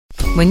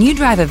When you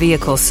drive a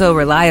vehicle so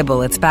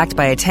reliable it's backed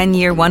by a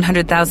 10-year,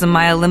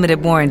 100,000-mile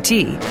limited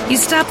warranty, you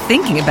stop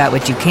thinking about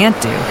what you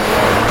can't do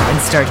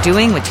and start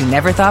doing what you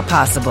never thought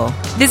possible.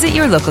 Visit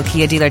your local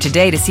Kia dealer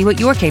today to see what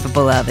you're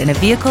capable of in a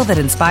vehicle that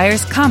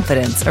inspires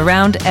confidence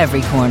around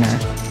every corner.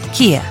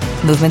 Kia,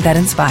 movement that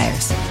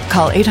inspires.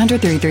 Call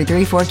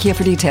 800-333-4KIA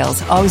for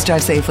details. Always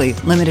drive safely.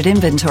 Limited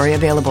inventory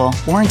available.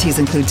 Warranties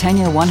include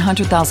 10-year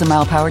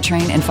 100,000-mile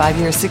powertrain and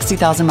 5-year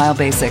 60,000-mile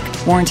basic.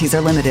 Warranties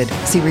are limited.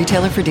 See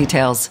retailer for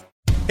details.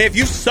 Hey, if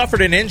you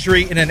suffered an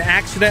injury in an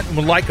accident and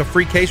would like a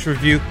free case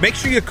review, make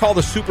sure you call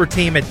the super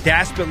team at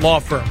Daspit Law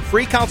Firm.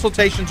 Free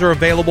consultations are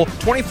available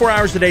 24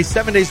 hours a day,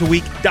 7 days a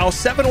week. Dial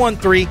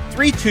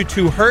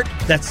 713-322-HURT.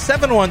 That's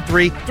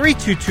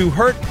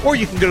 713-322-HURT. Or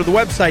you can go to the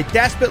website,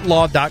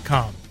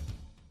 daspitlaw.com.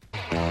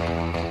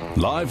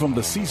 Live from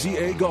the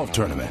CCA Golf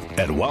Tournament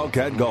at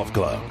Wildcat Golf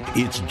Club,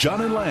 it's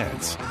John and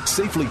Lance,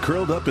 safely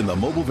curled up in the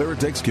Mobile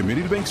Veritex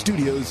Community Bank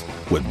Studios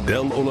with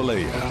Del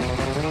Olaleya.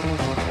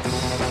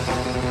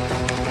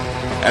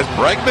 As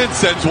Bregman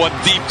sends one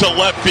deep to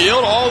left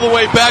field, all the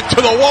way back to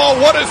the wall.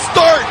 What a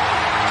start!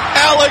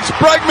 Alex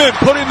Bregman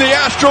putting the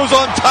Astros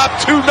on top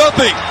 2-0.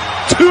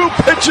 2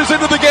 pitches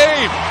into the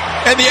game,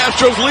 and the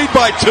Astros lead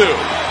by 2.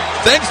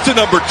 Thanks to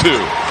number 2.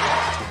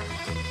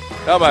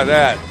 How about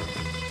that?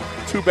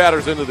 2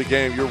 batters into the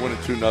game, you're winning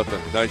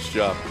 2-0. Nice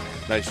job.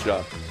 Nice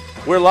job.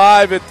 We're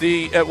live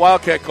at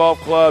Wildcat Golf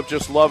Club.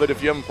 Just love it.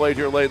 If you haven't played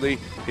here lately,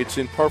 it's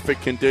in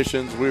perfect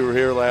conditions. We were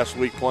here last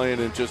week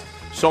playing, and just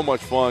so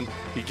much fun.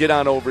 You get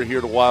on over here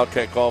to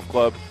Wildcat Golf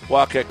Club,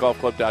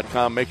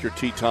 wildcatgolfclub.com, make your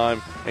tee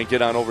time, and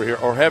get on over here.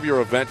 Or have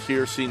your event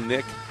here, see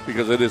Nick,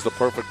 because it is the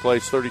perfect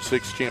place.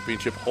 36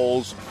 championship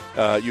holes.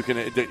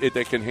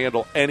 They can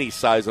handle any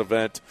size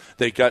event.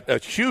 They got a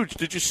huge –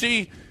 did you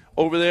see –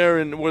 over there,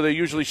 and where they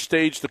usually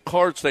stage the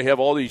carts, they have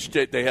all these.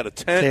 They had a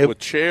tent with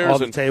chairs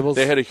and tables.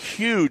 They had a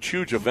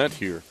huge event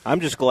here.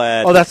 I'm just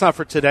glad. Oh, that's not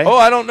for today. Oh,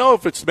 I don't know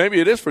if it's. Maybe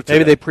it is for today.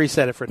 Maybe they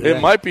preset it for today.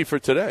 It might be for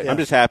today. I'm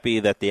just happy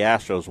that the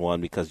Astros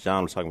won because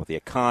John was talking about the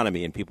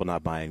economy and people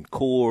not buying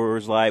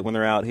Coors Light when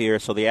they're out here.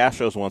 So the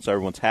Astros won, so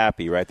everyone's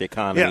happy, right? The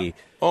economy. Yeah.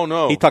 Oh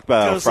no, he talked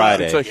about it on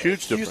Friday. It's a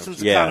huge difference.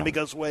 Houston's economy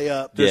goes way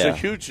up. There's a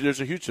huge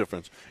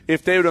difference.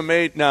 If they would have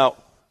made now.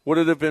 Would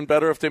it have been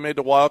better if they made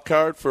the wild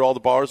card for all the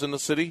bars in the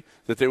city?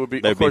 That they would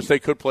be. Of course, they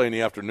could play in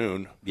the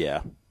afternoon.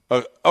 Yeah.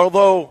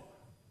 Although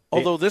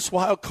this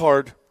wild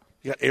card,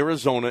 you got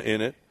Arizona in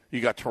it,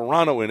 you got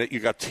Toronto in it, you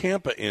got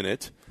Tampa in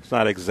it. It's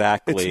not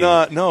exactly. It's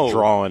not. No.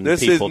 Drawing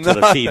people to the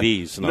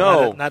TVs.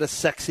 No. Not a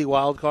sexy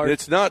wild card.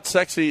 It's not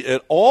sexy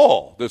at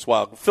all. This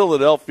wild.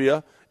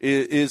 Philadelphia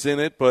is in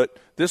it, but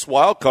this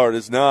wild card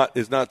is not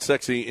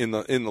sexy in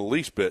the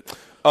least bit.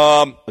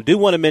 I do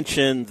want to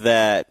mention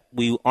that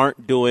we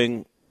aren't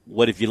doing.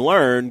 What have you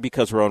learned?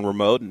 Because we're on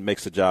remote, and it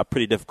makes the job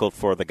pretty difficult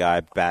for the guy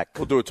back.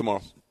 We'll do it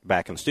tomorrow.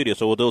 Back in the studio.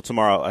 So we'll do it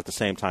tomorrow at the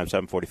same time,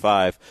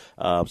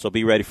 7:45. So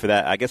be ready for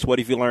that. I guess what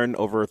have you learned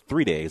over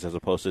 3 days as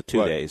opposed to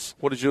 2 days?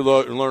 What did you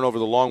learn over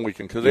the long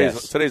weekend?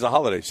 Because today's a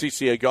holiday,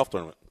 CCA Golf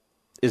Tournament.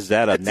 Is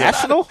that a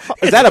national?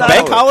 Is that a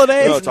bank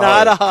holiday? No, it's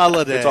not a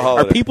holiday. It's a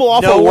holiday. Are people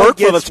off of work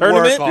for the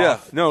tournament? Yeah.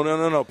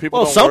 No. People.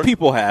 Well, don't some work.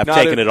 people have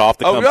taken it off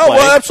to come play.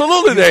 Well,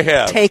 absolutely they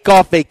have. Take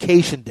off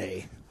vacation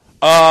day.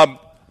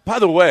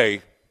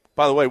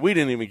 By the way, we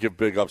didn't even give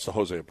big ups to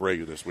Jose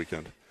Abreu this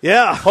weekend.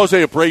 Yeah.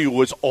 Jose Abreu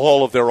was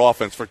all of their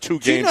offense for 2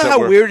 games. Do you know how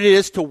weird it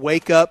is to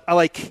wake up?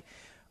 I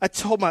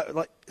told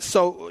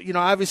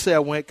obviously I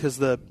went because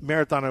the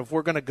marathon, if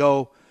we're going to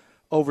go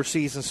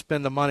overseas and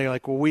spend the money,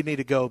 we need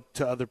to go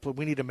to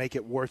we need to make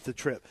it worth the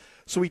trip.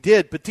 So we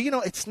did. But do you know,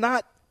 it's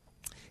not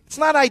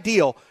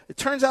ideal. It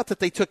turns out that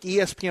they took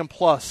ESPN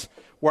Plus,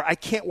 where I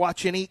can't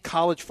watch any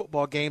college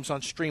football games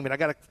on streaming. I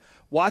got to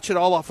watch it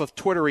all off of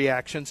Twitter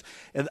reactions,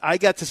 and I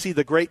got to see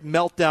the great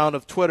meltdown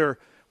of Twitter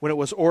when it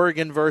was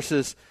Oregon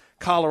versus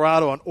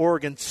Colorado, and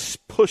Oregon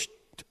pushed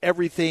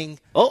everything.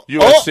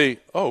 USC.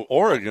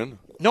 Oregon.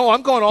 No,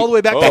 I'm going all the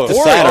way back to Oregon.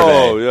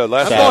 Saturday.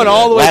 I'm going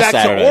all the way back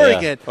Saturday, to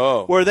Oregon,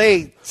 where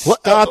they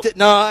stomped it.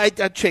 No, I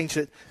changed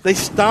it. They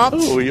stomped.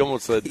 Oh, you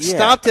almost said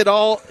stomped it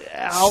all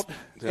out,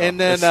 and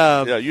then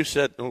you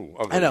said.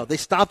 Okay. I know they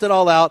stomped it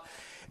all out.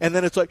 And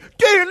then it's like,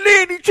 Dan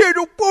Lanning said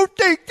a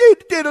birthday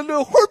did a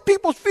little hurt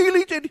people's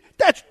feelings, and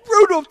that's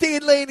rude of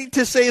Dan Lanning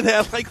to say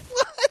that. I'm like,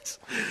 what?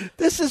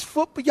 This is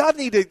football. Y'all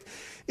need to.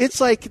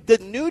 It's like the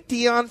new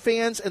Deion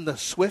fans and the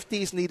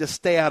Swifties need to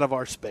stay out of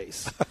our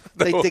space.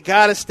 They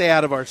got to stay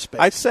out of our space.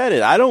 I said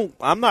it.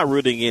 I'm not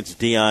rooting against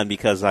Deion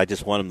because I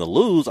just want him to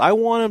lose. I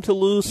want him to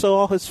lose so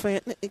all his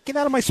fans get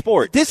out of my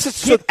sport. Get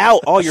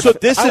out all your.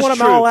 I want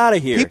them all out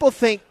of here. People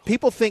think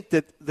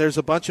that there's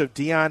a bunch of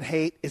Deion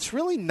hate. It's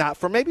really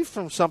not. Maybe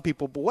from some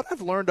people, but what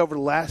I've learned over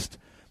the last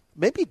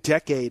maybe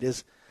decade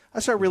is I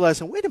started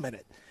realizing, wait a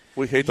minute.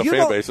 We hate the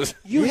fan bases.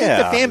 You hate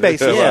the fan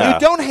bases. Yeah. You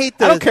don't hate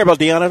the. I don't care about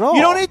Deion at all.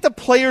 You don't hate the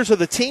players or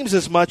the teams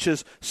as much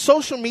as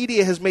social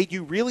media has made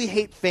you really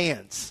hate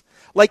fans.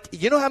 Like,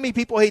 you know how many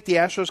people hate the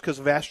Astros because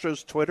of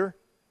Astros Twitter?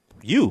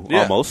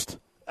 Almost.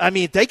 I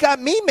mean, they got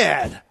me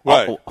mad.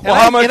 Right.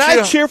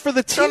 I cheer for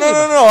the team.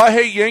 No. I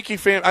hate Yankee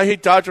fan. I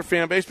hate Dodger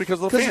fan base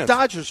because of the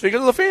fans.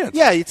 Because of the fans.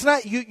 Yeah, it's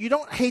not you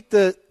don't hate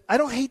the. I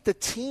don't hate the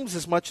teams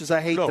as much as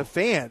I hate the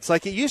fans.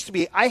 Like it used to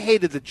be, I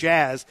hated the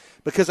Jazz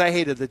because I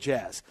hated the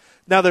Jazz.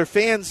 Now their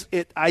fans,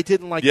 I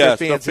didn't like their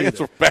fans. Their fans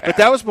either. were bad. But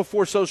that was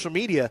before social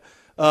media.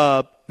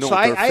 I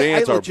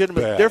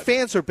legitimately their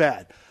fans are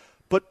bad.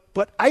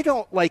 But I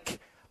don't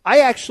like. I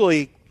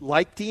actually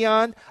like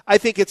Deion. I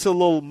think it's a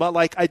little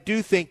like I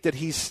do think that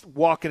he's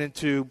walking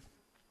into.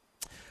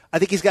 I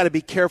think he's got to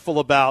be careful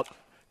about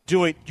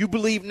doing you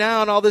believe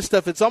now and all this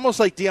stuff. It's almost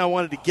like Deion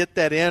wanted to get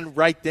that in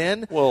right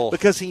then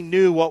because he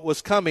knew what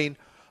was coming.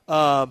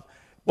 I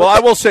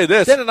will say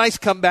this. They had a nice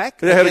comeback.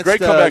 They had a great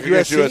comeback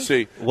against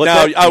USC.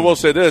 I will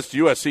say this.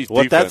 USC's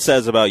what defense. that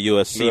says about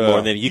USC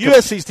more than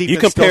USC's defense you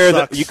compare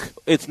still sucks.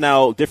 It's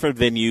now different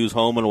venues,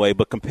 home and away,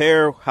 but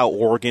compare how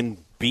Oregon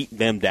beat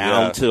them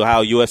down to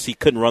how USC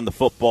couldn't run the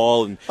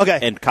football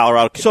and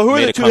Colorado So who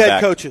are the two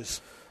head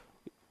coaches?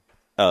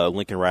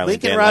 Lincoln Riley.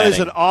 Lincoln Riley is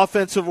an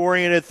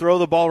offensive-oriented, throw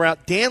the ball around.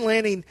 Dan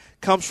Lanning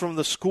comes from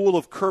the school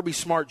of Kirby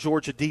Smart,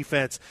 Georgia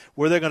defense,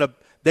 where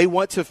they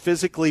want to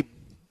physically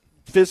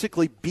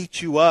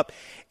beat you up.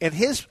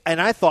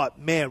 And I thought,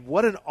 man,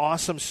 what an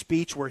awesome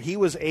speech where he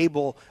was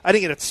able. I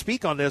didn't get to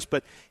speak on this,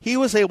 but he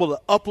was able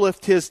to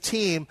uplift his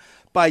team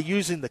by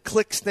using the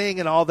clicks thing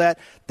and all that.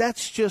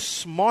 That's just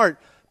smart.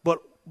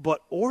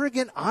 But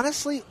Oregon,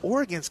 honestly,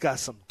 Oregon's got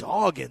some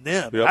dog in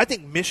them. Yep. I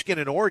think Michigan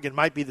and Oregon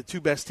might be the two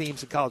best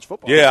teams in college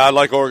football. Yeah, I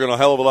like Oregon a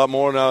hell of a lot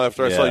more now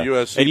after I saw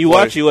USC. And you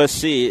watch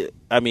USC,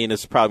 I mean,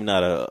 it's probably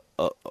not a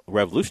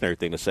revolutionary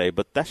thing to say,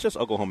 but that's just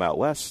Oklahoma out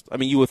west. I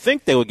mean, you would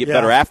think they would get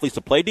better athletes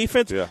to play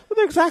defense, but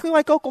they're exactly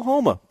like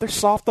Oklahoma. They're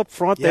soft up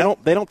front. They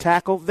don't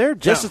tackle. They're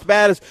just as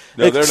bad as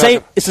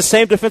it's the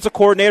same defensive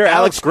coordinator,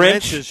 Alex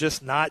Grinch. Is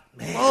just not.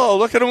 Man. Oh,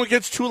 look at them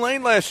against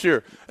Tulane last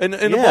year in the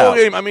bowl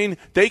game. I mean,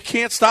 they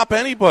can't stop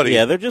anybody.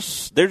 Yeah,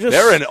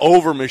 they're an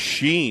over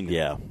machine.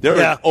 Yeah, they're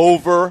an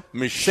over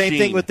machine. Same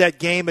thing with that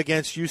game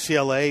against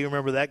UCLA. You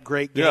remember that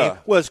great game? Yeah.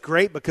 Was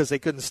great because they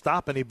couldn't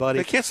stop anybody.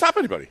 They can't stop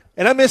anybody.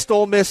 And I missed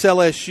Ole Miss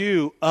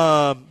LSU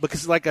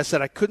because, like I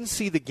said, I couldn't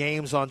see the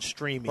games on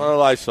streaming.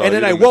 Well, I saw. And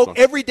then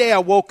every day I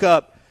woke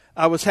up,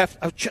 I would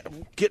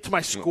get to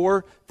my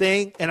score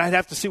thing, and I'd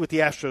have to see what the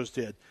Astros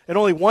did. And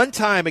only one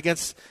time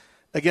against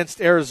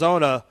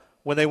Arizona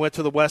when they went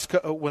to the West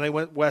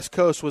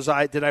Coast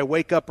did I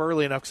wake up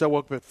early enough because I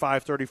woke up at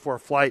 5:30 for a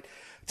flight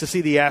to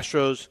see the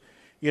Astros.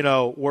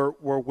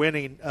 Were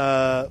winning.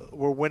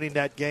 Were winning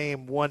that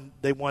game.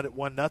 They won it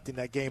 1-0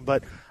 that game.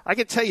 But I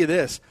can tell you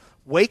this: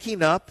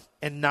 waking up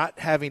and not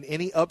having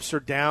any ups or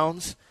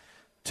downs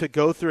to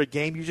go through a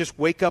game, you just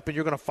wake up and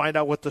you're going to find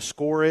out what the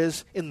score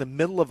is in the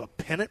middle of a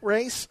pennant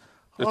race.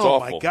 It's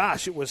awful. My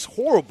gosh, it was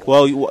horrible.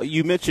 Well,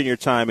 you mentioned your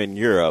time in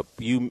Europe.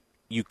 We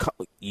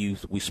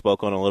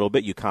spoke on a little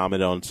bit. You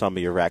commented on some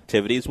of your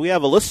activities. We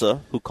have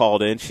Alyssa who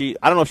called in.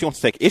 I don't know if she wants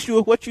to take issue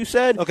with what you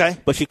said. Okay.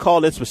 But she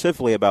called in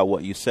specifically about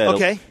what you said.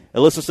 Okay.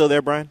 Alyssa still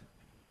there, Brian?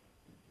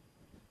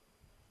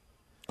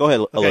 Go ahead,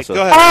 Alyssa.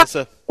 Go ahead,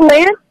 Alyssa.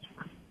 Lance?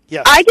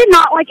 Yes. I did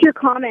not like your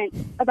comment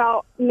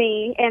about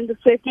me and the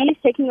Swifties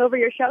taking over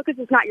your show because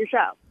it's not your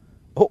show.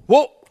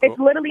 Whoa. It's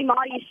literally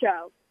Maudie's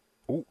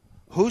show.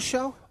 Whose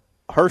show?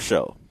 Her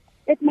show.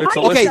 It's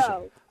Maudie's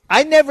show.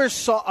 I never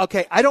saw.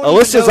 Okay, I don't.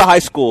 Alyssa's a high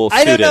school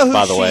student, I don't know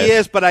by who the way. she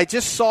is, but I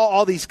just saw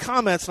all these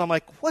comments, and I'm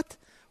like,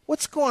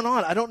 what's going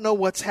on? I don't know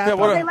what's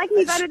happening. They like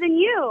me better than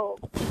you.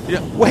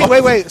 Yeah.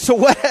 Wait. So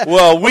what?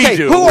 Well, we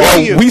do. Who are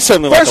you? We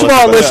certainly First like of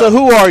all, Alyssa, Alyssa,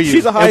 who are you?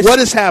 She's a high and what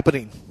is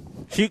happening?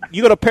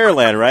 You go to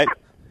Pearland, right?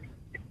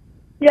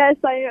 Yes,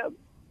 I am.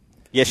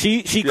 Yeah,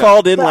 she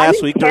called in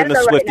last week during the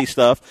Canada Swiftie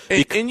stuff.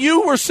 And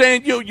you were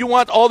saying you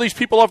want all these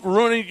people off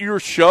ruining your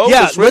show?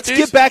 Yeah, let's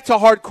get back to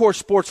hardcore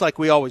sports like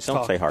we always Don't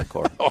talk. say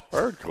hardcore.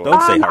 Hardcore.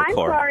 Don't say hardcore. I'm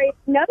sorry.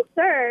 No,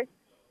 sir.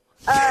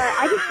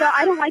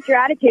 I don't like your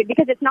attitude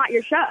because it's not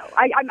your show.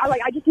 I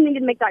just need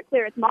to make that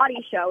clear. It's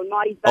Maudie's show, and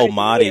Maudie's better than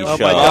Maudie's you. show.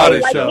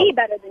 Maudie's Maudie's show. like me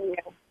better than you.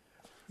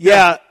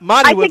 Yeah,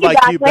 Maudie would like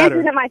you Lance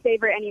better. isn't my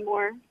favorite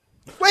anymore.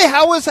 Wait,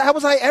 how was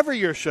I ever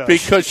your show?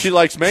 Because she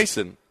likes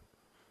Mason.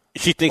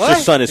 She thinks her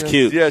son is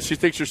cute. Yeah, she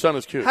thinks your son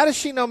is cute. How does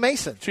she know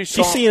Mason? She's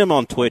seen him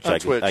on Twitch,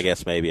 Twitch. I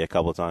guess maybe a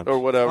couple of times. Or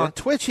whatever. On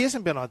Twitch? He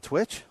hasn't been on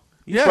Twitch.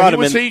 Yeah,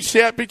 he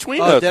sat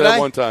between us did that I?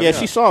 one time. Yeah,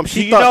 she saw him.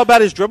 Do you know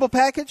about his dribble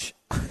package?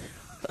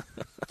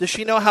 Does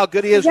she know how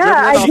good he is dribbling?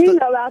 I do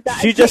know about that.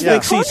 She just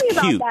thinks told he's me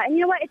about cute. that. And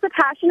you know what? It's a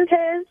passion of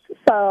his,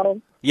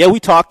 so. Yeah, we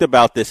talked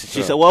about this.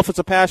 She said, well, if it's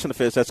a passion of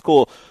his, that's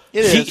cool.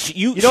 It is.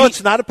 You know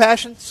it's not a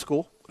passion? It's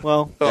cool.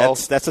 Well,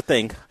 that's a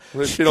thing.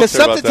 Because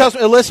something tells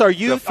me, Alyssa, are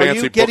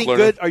you getting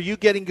good? Are you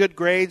getting good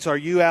grades? Are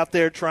you out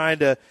there trying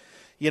to,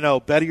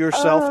 better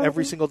yourself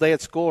every single day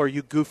at school? Or are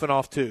you goofing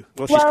off too?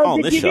 Well, she's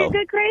calling this show. Did you get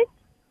good grades?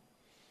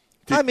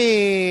 I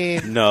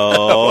mean,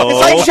 no. It's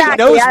like she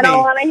knows I don't me.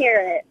 want to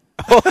hear it.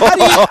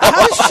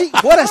 How is she?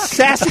 What a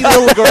sassy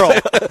little girl!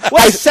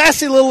 What a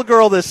sassy little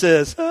girl this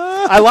is.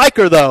 I like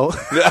her though.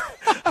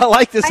 I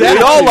like this. We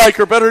all like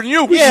her better than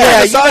you.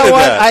 Yeah, you know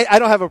what? I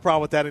don't have a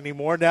problem with that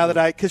anymore now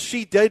that because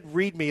she did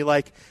read me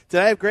like,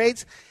 did I have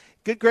grades?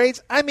 Good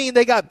grades? I mean,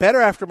 they got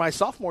better after my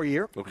sophomore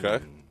year. Okay.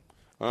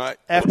 All right.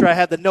 After I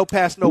had the no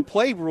pass, no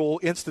play rule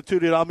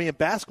instituted on me in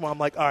basketball, I'm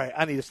like, all right,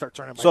 I need to start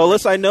turning my So,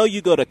 Alyssa, I know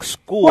you go to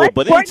school, What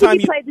but sport anytime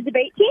did you play the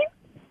debate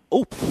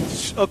team?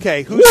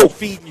 Okay, who's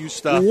feeding you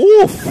stuff?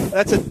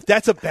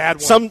 That's a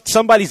bad one.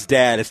 Somebody's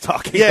dad is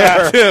talking.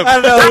 Yeah, to her. I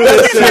don't know who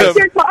this I is.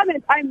 your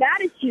comments. I'm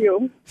mad at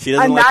you. She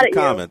doesn't I'm like mad the at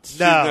comments.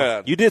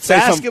 No. You did say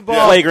Basketball.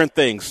 some flagrant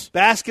things.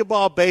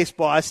 Basketball,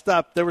 baseball. I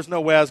stopped. There was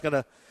no way I was going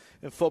to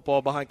in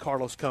football behind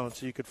Carlos Cone,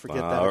 so you could forget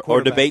that.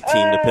 Or debate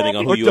team, depending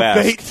on who you ask.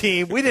 Or debate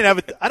team. We didn't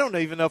have I don't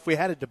even know if we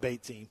had a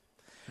debate team.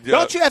 Yeah.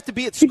 Don't you have to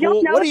be at Did school?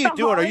 you know What are you it's a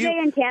doing? Are holiday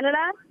you in Canada?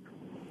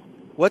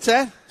 What's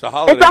that? It's a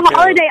holiday. It's a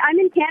holiday. I'm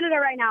in Canada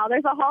right now.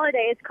 There's a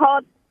holiday. It's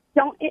called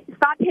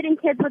Stop Hitting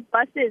Kids with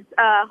Buses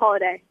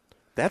holiday.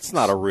 That's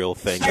not a real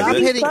thing, Stop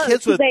is it? hitting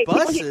kids with People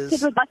hit buses?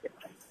 kids with buses.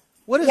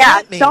 What does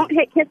Yeah, that mean? don't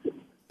hit kids.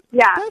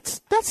 Yeah.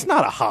 That's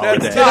not a holiday.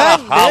 That's not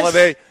a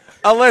holiday.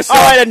 Alyssa. All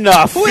right,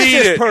 enough. Who is Beat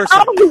this it. person?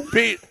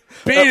 Beat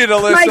it,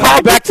 Alyssa.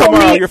 Call back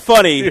tomorrow. You're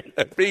funny.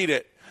 Beat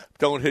it.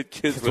 Don't hit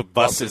kids with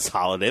Buses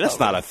holiday. That's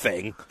not a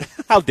thing.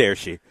 How dare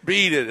she?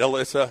 Beat it,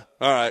 Alyssa.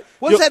 All right.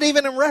 What's that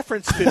even in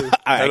reference to?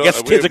 I don't-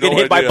 guess we kids have are getting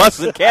no hit by idea.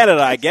 buses in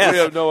Canada, I guess. We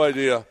have no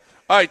idea.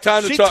 All right,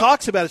 time to She talk.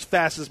 talks about as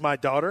fast as my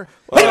daughter.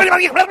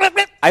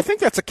 I think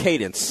that's a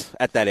cadence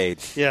at that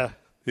age. Yeah.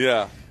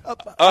 Yeah. All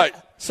right.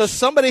 So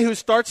somebody who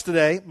starts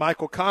today,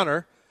 Michael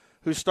Connor,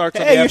 who starts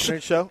on Hey, the you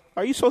afternoon show.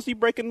 Are you supposed to be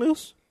breaking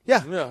news?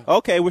 Yeah. Yeah.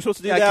 Okay, we're supposed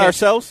to do Yeah, I that can't-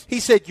 ourselves? He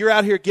said, you're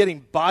out here getting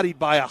bodied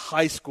by a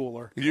high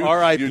schooler.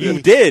 R.I.P.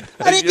 You did.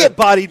 I didn't get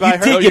bodied by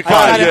her. did get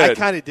bodied. I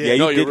kind of did. Yeah, you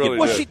No, did you get really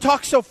Well, did. she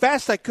talked so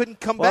fast I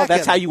couldn't come Well, back.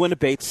 that's at how her. you win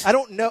debates. I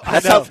don't know.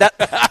 That's I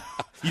know.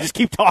 you just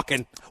keep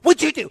talking.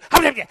 What'd you do?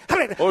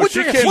 Oh, What's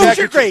she your, came what was back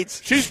your and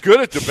grades? She's good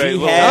at debate.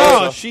 little had-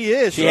 Alyssa. Oh, she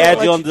is. She had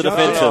I'll you let on the jump.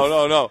 defensive.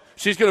 No.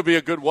 She's going to be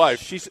a good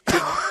wife. She's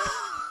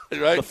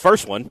Right? The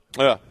first one.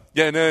 Yeah,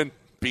 and then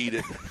beat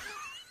it.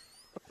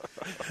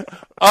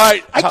 All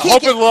right. I can't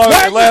Hope get, and long.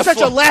 why are you Last such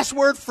a one. last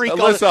word freak?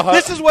 Alyssa,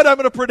 This is what I'm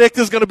going to predict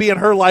is going to be in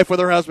her life with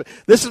her husband.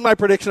 This is my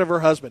prediction of her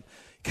husband.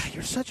 God,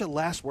 you're such a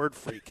last word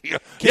freak. Yeah,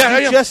 Can I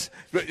you am. just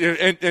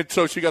And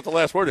so she got the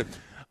last word in.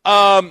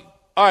 All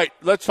right,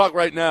 let's talk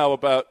right now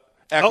about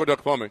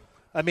Aqueduct Plumbing.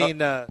 I mean,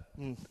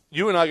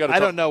 You and I got to I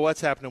don't know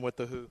what's happening with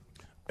the who.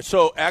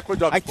 So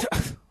Aqueduct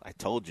I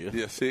told you.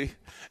 Yeah, see?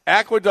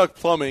 Aqueduct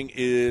Plumbing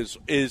is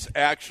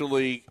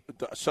actually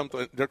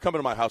something. They're coming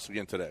to my house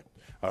again today.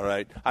 All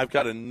right? I've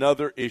got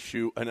another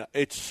issue, and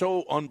it's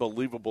so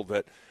unbelievable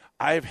that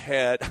I've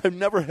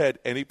never had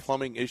any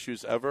plumbing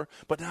issues ever,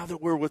 but now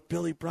that we're with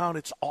Billy Brown,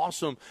 it's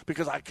awesome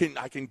because I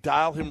can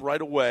dial him right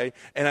away,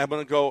 and I'm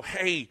going to go,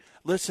 hey,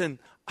 listen,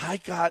 I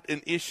got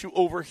an issue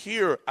over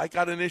here. I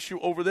got an issue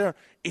over there.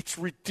 It's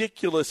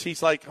ridiculous.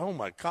 He's like, oh,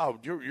 my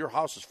God, your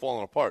house is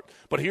falling apart.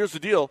 But here's the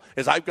deal,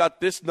 is I've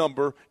got this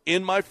number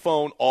in my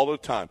phone all the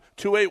time,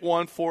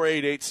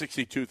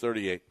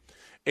 281-488-6238.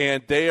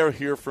 And they are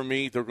here for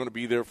me. They're going to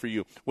be there for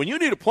you. When you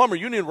need a plumber,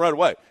 you need him right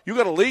away. You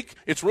got a leak.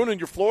 It's ruining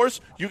your floors.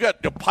 You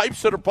got the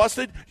pipes that are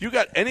busted. You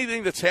got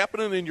anything that's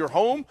happening in your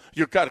home.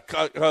 You've got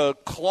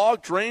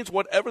clogged drains,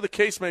 whatever the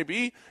case may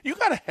be. You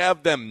got to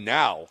have them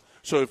now.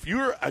 So if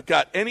you've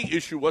got any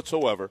issue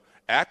whatsoever,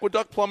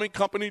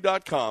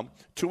 aqueductplumbingcompany.com,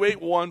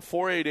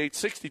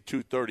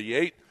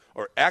 281-488-6238,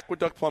 or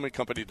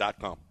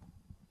aqueductplumbingcompany.com.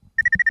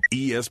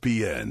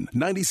 ESPN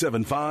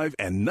 97.5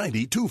 and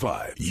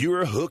 92.5.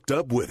 You're hooked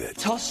up with it.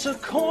 Toss a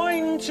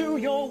coin to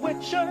your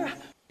witcher.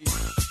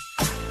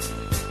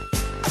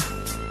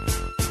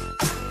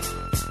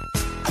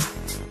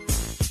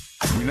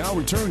 We now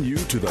return you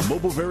to the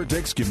Mobile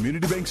Veritex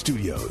Community Bank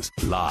Studios,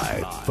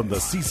 live from the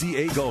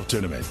CCA Golf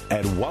Tournament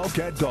at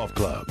Wildcat Golf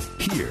Club.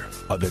 Here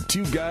are the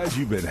two guys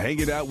you've been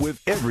hanging out with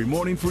every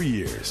morning for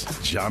years,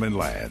 John and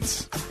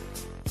Lance.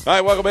 All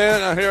right, welcome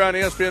in here on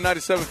ESPN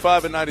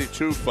 97.5 and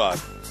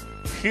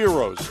 92.5.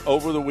 Heroes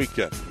over the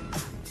weekend.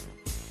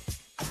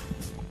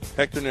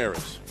 Hector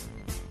Neris.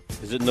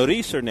 Is it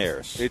Neris or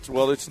Neris? It's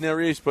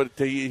Neris, but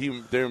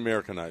they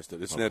Americanized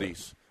it. It's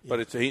Neris.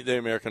 But they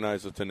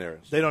Americanized it to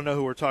Neris. They don't know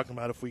who we're talking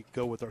about if we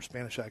go with our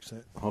Spanish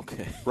accent.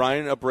 Okay.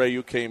 Brian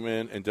Abreu came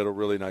in and did a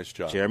really nice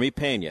job. Jeremy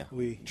Pena.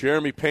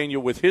 Jeremy Pena,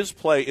 with his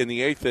play in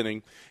the eighth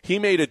inning, he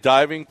made a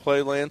diving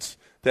play, Lance,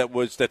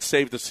 that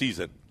saved the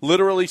season.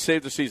 Literally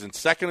saved the season.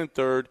 Second and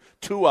third,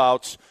 2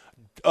 outs,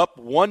 up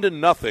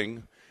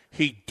 1-0.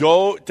 He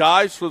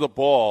dives for the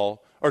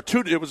ball, or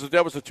two. That was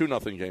a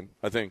 2-0 game,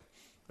 I think.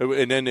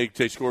 And then they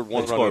scored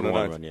one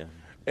run.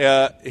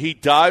 He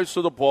dives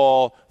for the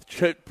ball,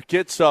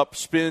 gets up,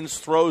 spins,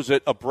 throws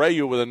it.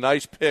 Abreu with a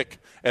nice pick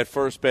at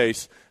first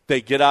base. They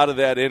get out of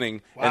that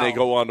inning, and they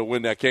go on to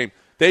win that game.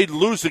 They'd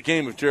lose the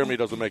game if Jeremy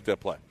doesn't make that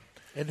play.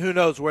 And who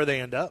knows where they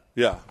end up.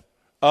 Yeah.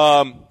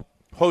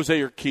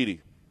 Jose Urquidy,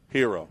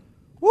 hero.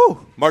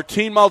 Woo.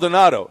 Martin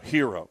Maldonado,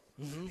 hero.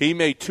 Mm-hmm. He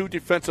made 2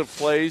 defensive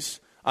plays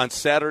on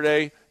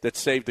Saturday that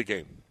saved the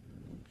game.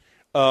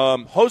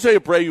 Jose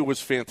Abreu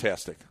was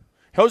fantastic.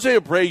 Jose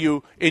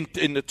Abreu,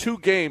 in the 2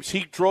 games,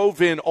 he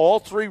drove in all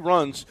 3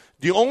 runs,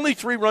 the only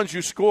 3 runs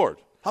you scored.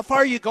 How far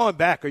are you going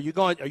back? Are you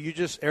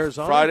just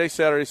Arizona? Friday,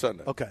 Saturday,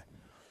 Sunday. Okay.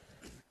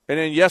 And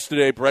then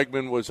yesterday,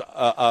 Bregman was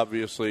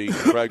obviously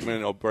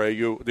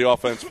Abreu. The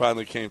offense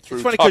finally came through.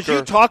 It's funny because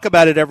you talk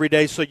about it every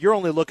day, so you're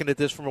only looking at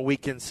this from a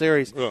weekend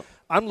series. Yeah.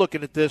 I'm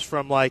looking at this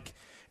from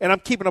and I'm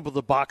keeping up with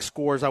the box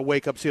scores. I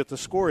wake up, see what the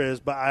score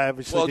is, but I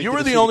obviously didn't you get were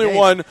to see the only game.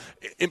 one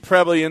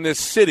probably in this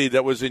city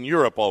that was in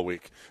Europe all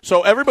week.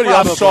 So everybody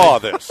else saw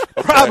this.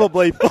 Okay?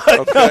 Probably, but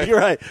okay. No, you're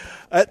right.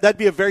 That'd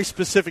be a very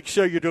specific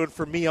show you're doing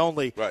for me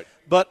only. Right.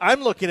 But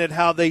I'm looking at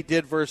how they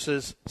did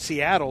versus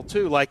Seattle,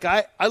 too. Like,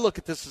 I look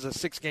at this as a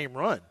 6-game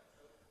run.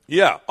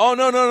 Yeah. Oh,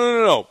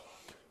 no.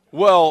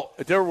 Well,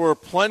 there were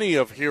plenty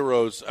of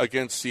heroes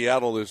against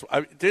Seattle.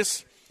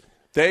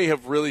 They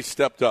have really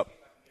stepped up.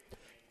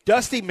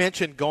 Dusty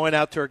mentioned going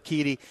out to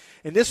Urquidy,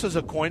 and this was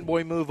a coin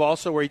boy move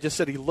also where he just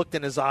said he looked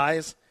in his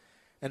eyes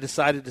and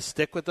decided to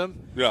stick with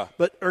them. Yeah.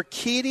 But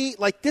Urquidy,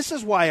 this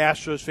is why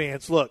Astros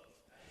fans, look,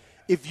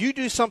 if you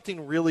do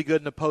something really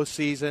good in the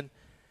postseason,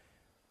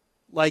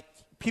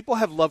 people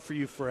have love for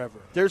you forever.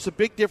 There's a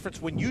big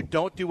difference when you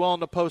don't do well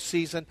in the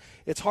postseason.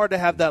 It's hard to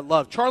have that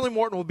love. Charlie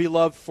Morton will be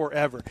loved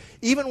forever.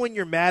 Even when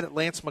you're mad at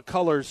Lance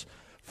McCullers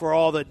for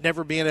all the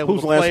never being able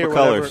to play or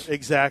whatever.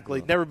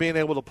 Exactly. Never being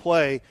able to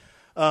play.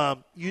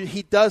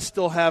 He does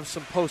still have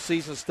some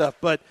postseason stuff,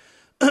 but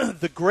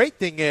the great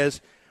thing is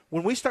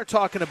when we start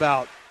talking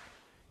about,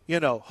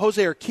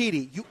 Jose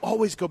Urquidy, you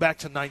always go back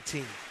to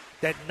 19.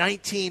 That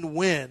 19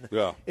 win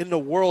in the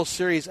World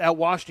Series at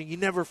Washington, you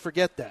never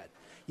forget that.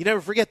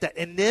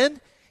 And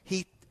then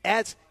he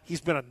adds,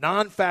 he's been a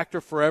non-factor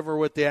forever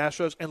with the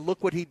Astros, and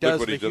look what he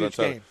does in a huge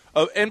game.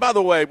 And by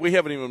the way, we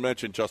haven't even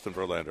mentioned Justin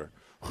Verlander,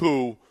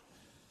 who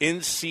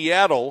in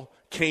Seattle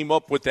came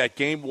up with that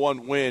Game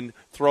 1 win,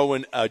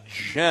 throwing a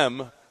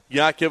gem,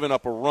 not giving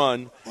up a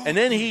run, and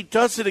then he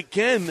does it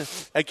again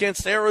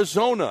against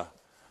Arizona.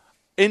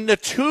 In the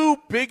 2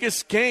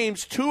 biggest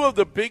games, 2 of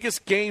the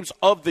biggest games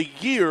of the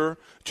year,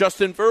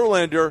 Justin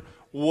Verlander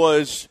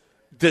was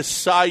the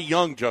Cy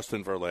Young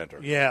Justin Verlander.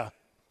 Yeah.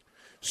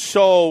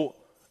 So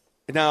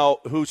now,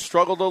 who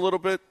struggled a little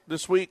bit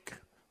this week?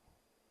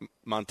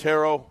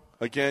 Montero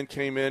again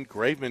came in,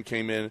 Graveman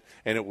came in,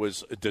 and it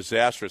was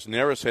disastrous.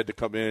 Neris had to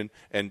come in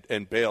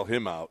and bail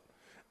him out.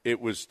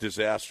 It was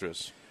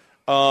disastrous.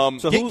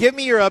 Give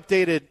me your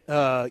updated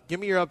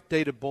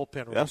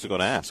bullpen. I was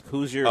going to ask,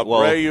 who's your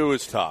Abreu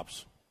is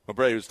tops.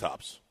 Abreu's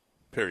tops.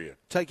 Period.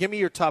 Give me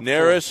your top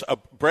Neris,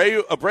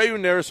 Abreu,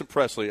 Neris, and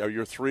Presley are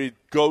your 3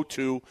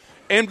 go-to.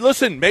 And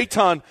listen,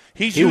 Maton,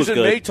 he's using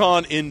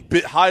Maton in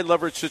high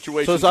leverage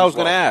situations. So I was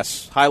going to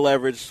ask, high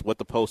leverage, what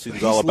the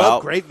postseason's all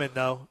about. Graveman,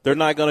 though. They're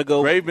not going to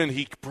go. Graveman,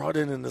 he brought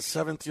in the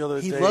 7th the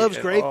other day. He loves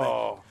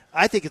Graveman.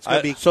 I think it's going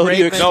to be so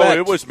Graveman. No,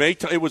 it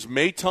was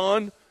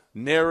Maton,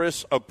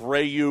 Neris,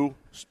 Abreu,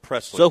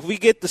 Presley. So if we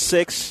get the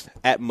 6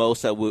 at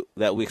most that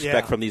we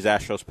expect from these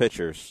Astros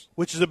pitchers,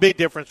 which is a big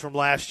difference from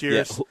last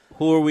year's. Yeah,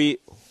 who are we?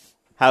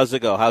 How's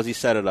it go? How's he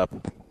set it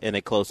up in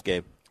a close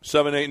game?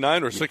 7, 8,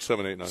 9 or 6,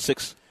 7, 8, 9?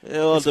 6.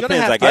 Well, it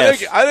depends, I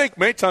guess. I think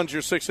Maton's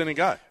your 6th-inning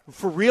guy.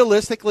 For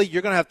realistically,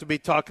 you're going to have to be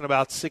talking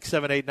about 6,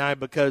 7, 8, 9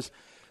 because,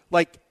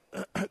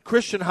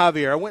 Christian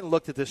Javier, I went and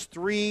looked at this.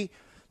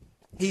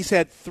 He's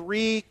had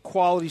 3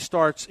 quality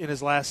starts in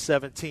his last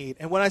 17.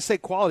 And when I say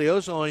quality,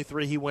 those are only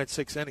 3 he went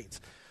 6 innings.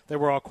 They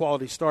were all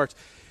quality starts.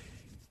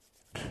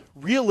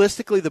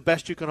 Realistically, the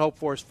best you can hope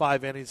for is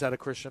 5 innings out of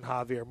Christian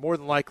Javier, more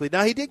than likely.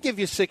 Now, he did give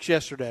you 6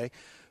 yesterday,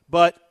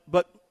 but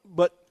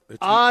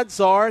odds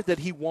are that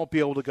he won't be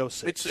able to go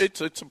 6.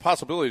 It's a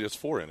possibility. It's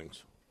 4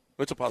 innings.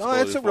 It's a possibility.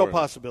 Oh, it's a real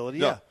possibility.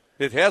 Yeah.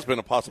 It has been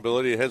a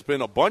possibility. It has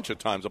been a bunch of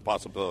times a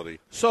possibility.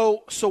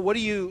 So what do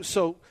you?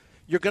 So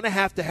you're going to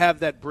have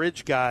that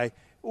bridge guy.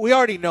 We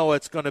already know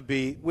it's going to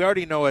be. We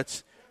already know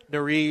it's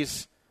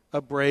Neris,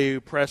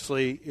 Abreu,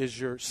 Presley is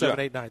your 7,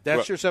 8, 9.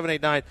 That's your 7,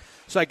 8, 9.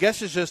 So I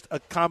guess it's just a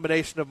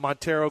combination of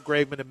Montero,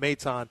 Graveman, and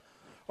Maton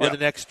are the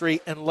next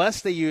 3.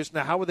 Unless they use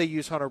now, how would they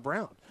use Hunter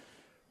Brown?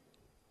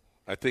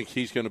 I think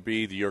he's going to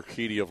be the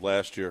Urquidy of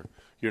last year.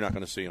 You're not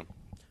going to see him.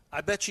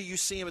 I bet you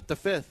see him at the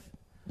 5th.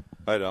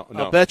 I don't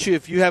know. I'll bet you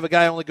if you have a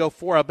guy only go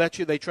 4, I'll bet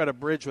you they try to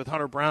bridge with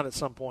Hunter Brown at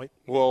some point.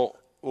 Well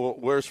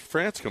where's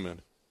France come in?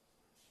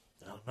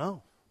 I don't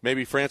know.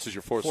 Maybe France is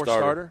your 4th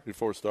starter. Your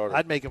 4th starter.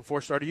 I'd make him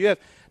 4th starter.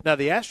 Now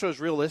the Astros,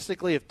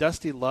 realistically, if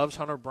Dusty loves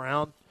Hunter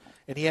Brown,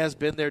 and he has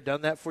been there,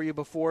 done that for you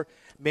before,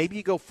 maybe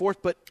you go 4th.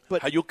 But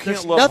you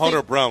can't love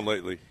Hunter Brown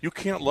lately. You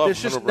can't love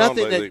Hunter Brown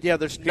lately.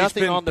 There's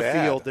nothing on the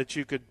field that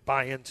you could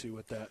buy into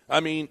with that.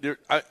 I mean,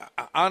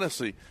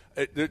 honestly,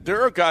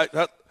 there are guys.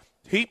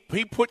 He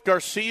put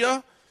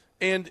Garcia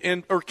and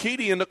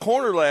Urquidy in the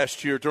corner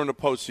last year during the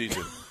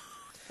postseason.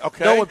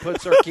 Okay. No one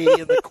puts Urquidy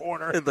in the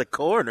corner. In the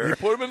corner. You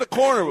put him in the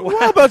corner.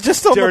 What about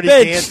just on Dirty the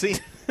bench? dancing.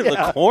 In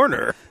the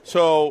corner.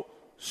 So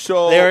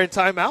they're in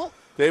timeout.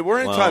 They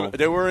were in time.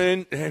 They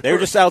were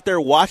just out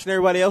there watching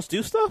everybody else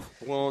do stuff?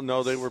 Well,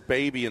 no, they were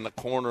baby in the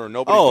corner.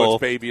 Nobody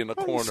puts baby in the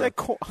corner.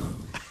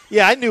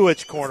 Yeah, I knew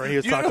which corner he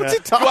was talking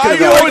about. Why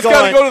you always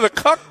got to go to the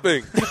cuck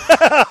thing?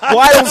 Well,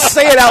 I don't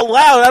say it out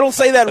loud. I don't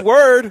say that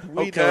word.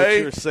 We know what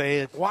you're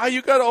saying. Why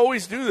you got to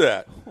always do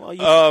that? Well,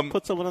 you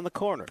put someone in the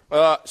corner.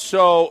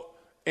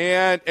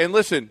 And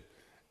listen,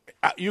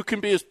 you can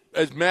be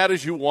as mad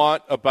as you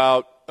want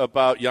about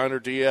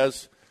Yainer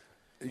Diaz.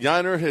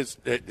 Yainer has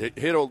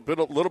hit a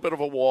little bit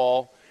of a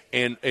wall,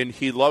 and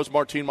he loves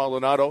Martin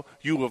Maldonado.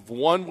 You have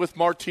won with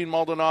Martin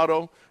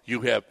Maldonado.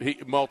 You have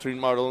Martin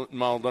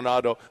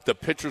Maldonado. The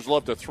pitchers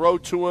love to throw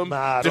to him,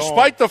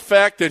 despite the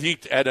fact that he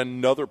had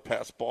another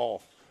pass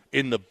ball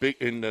in the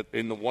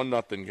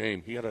 1-0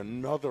 game. He had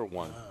another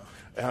one.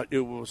 It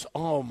was,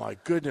 oh my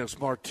goodness,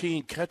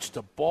 Martin, catch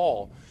the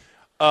ball.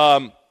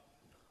 Maldonado's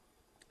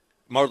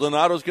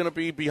going to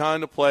be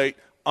behind the plate.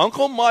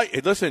 Uncle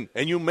Mike, listen,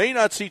 and you may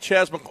not see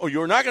Chas McCormick, or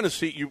you're not going to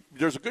see,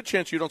 there's a good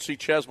chance you don't see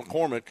Chas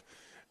McCormick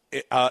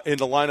in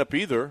the lineup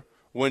either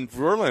when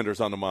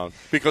Verlander's on the mound,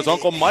 because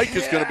Uncle Mike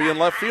is going to be in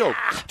left field.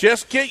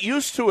 Just get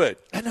used to it.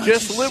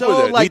 Just live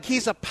with it. Like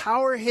he's a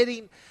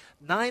power-hitting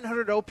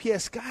 900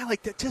 OPS guy.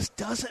 Like, that just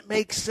doesn't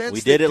make sense.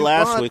 We did it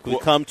last week. We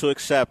come to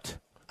accept.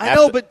 I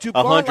know, but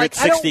Dubon,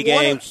 160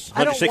 games, 162.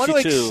 I don't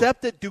want to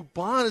accept that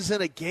Dubon is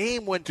in a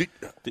game when you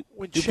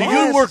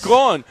were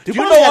gone. Do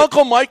you know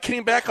Uncle Mike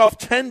came back off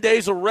 10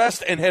 days of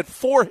rest and had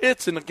 4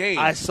 hits in the game?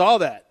 I saw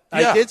that.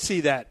 Yeah. I did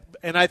see that.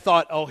 And I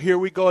thought, oh, here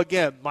we go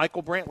again.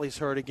 Michael Brantley's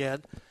hurt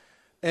again.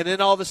 And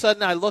then all of a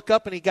sudden I look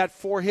up and he got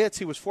 4 hits.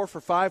 He was 4 for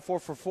 5, 4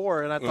 for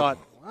 4. And I thought,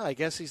 well, I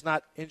guess he's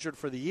not injured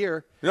for the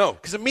year. No.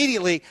 Because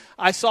immediately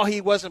I saw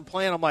he wasn't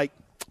playing. I'm like,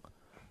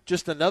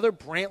 just another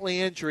Brantley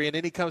injury. And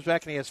then he comes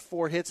back and he has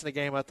 4 hits in the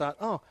game. I thought,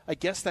 oh, I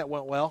guess that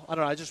went well. I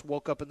don't know. I just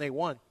woke up and they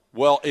won.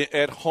 Well,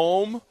 at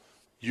home,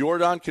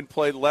 Jordan can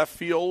play left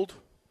field.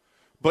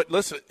 But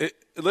listen,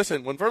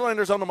 when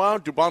Verlander's on the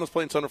mound, Dubon is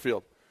playing center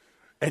field.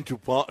 And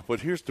but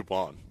here's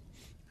Dubon.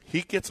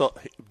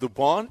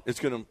 Dubon is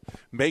going to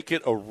make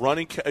it a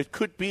running. It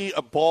could be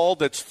a ball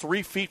that's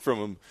 3 feet from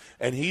him,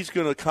 and he's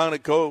going to kind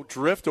of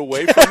drift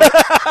away from it,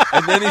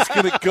 and then he's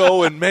going to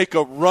go and make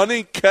a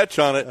running catch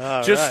on it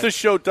to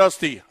show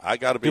Dusty, I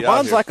got to be out here.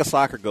 Dubon's like a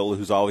soccer goalie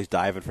who's always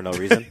diving for no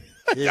reason.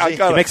 He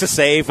makes a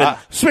save, and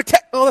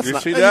spectacular. You see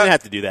that? You didn't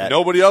have to do that.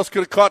 Nobody else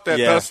could have caught that,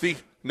 Dusty.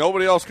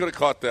 Nobody else could have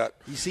caught that.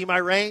 You see my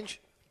range?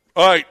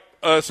 All right.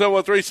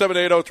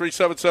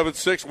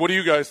 713-780-3776. What do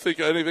you guys think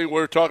of anything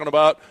we're talking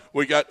about?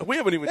 We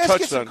haven't even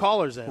touched on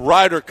callers in.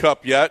 Ryder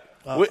Cup yet.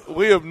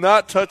 We have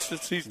not touched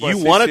it.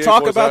 You want to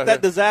talk about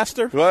that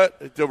disaster?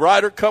 What? The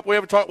Ryder Cup, we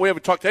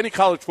haven't talked any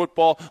college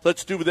football.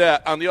 Let's do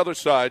that on the other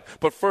side.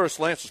 But first,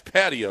 Lance's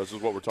Patios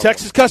is what we're talking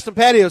Texas about. Custom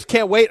Patios.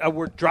 Can't wait.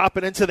 We're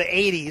dropping into the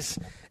 80s.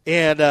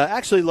 And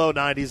actually low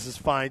 90s is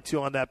fine,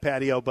 too, on that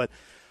patio. But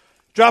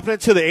dropping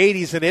into the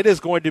 80s, and it is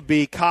going to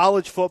be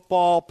college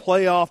football,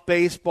 playoff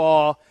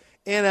baseball,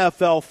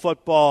 NFL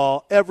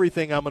football,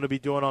 everything I'm going to be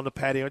doing on the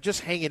patio,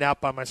 just hanging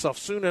out by myself.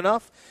 Soon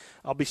enough,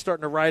 I'll be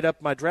starting to write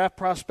up my draft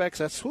prospects.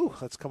 That's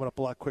coming up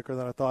a lot quicker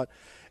than I thought.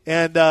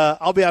 And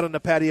I'll be out on the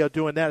patio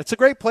doing that. It's a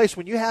great place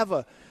when you have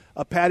a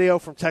patio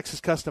from Texas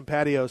Custom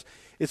Patios.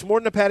 It's more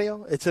than a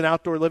patio. It's an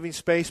outdoor living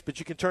space, but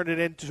you can turn it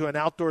into an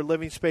outdoor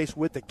living space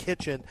with a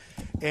kitchen.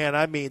 And,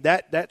 I mean,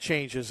 that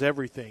changes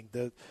everything.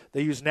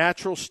 They use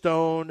natural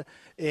stone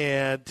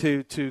and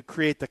to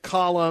create the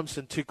columns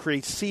and to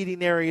create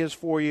seating areas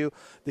for you.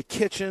 The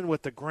kitchen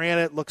with the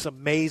granite looks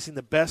amazing.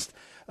 The best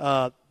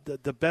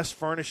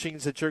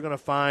furnishings that you're going to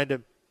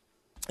find.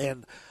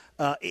 And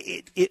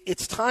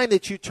it's time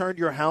that you turned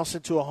your house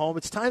into a home.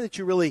 It's time that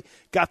you really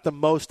got the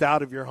most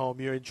out of your home,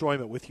 your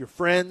enjoyment with your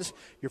friends,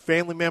 your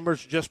family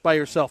members, just by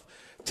yourself.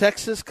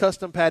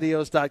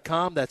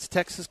 TexasCustomPatios.com. That's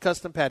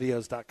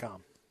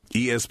TexasCustomPatios.com.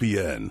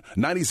 ESPN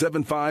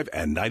 97.5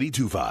 and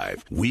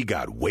 92.5. We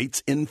got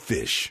weights and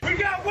fish. We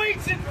got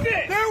weights and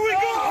fish. There we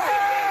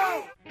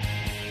go.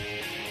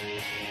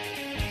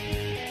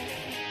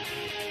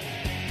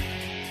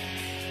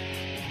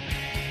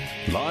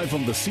 Live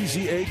from the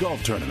CCA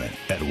Golf Tournament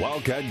at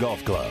Wildcat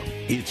Golf Club,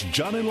 it's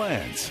John and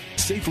Lance,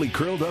 safely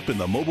curled up in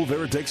the Mobile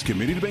Veritex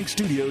Community Bank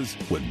Studios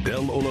with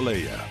Del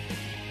Olaleya.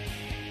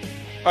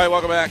 All right,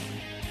 welcome back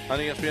on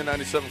ESPN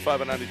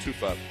 97.5 and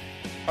 92.5.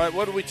 All right,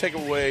 what do we take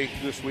away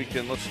this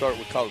weekend? Let's start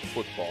with college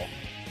football.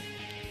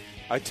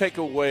 I take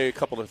away a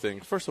couple of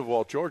things. First of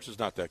all, Georgia's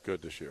not that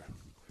good this year.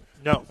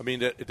 No. I mean,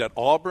 that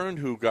Auburn,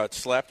 who got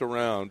slapped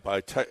around by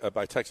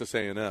Texas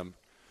A&M,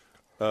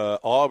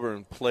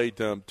 Auburn played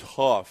them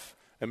tough,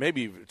 and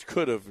maybe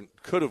could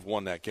have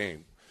won that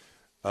game.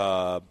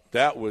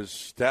 That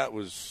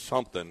was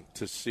something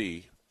to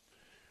see.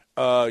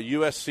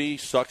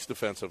 USC sucks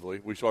defensively.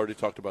 We've already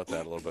talked about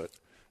that a little bit.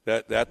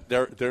 That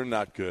they're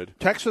not good.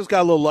 Texas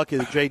got a little lucky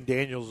that Jaden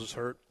Daniels is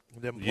hurt.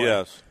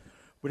 Yes,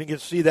 we didn't get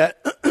to see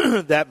that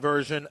that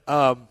version.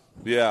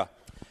 Yeah,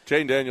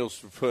 Jaden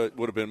Daniels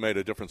would have made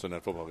a difference in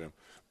that football game.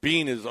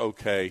 Bean is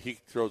okay.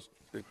 He's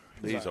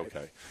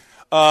okay.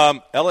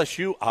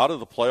 LSU out of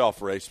the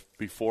playoff race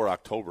before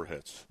October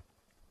hits.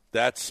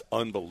 That's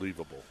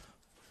unbelievable.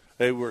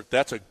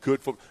 That's a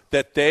good football.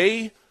 That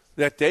they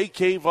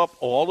gave up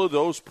all of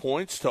those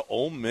points to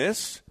Ole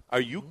Miss.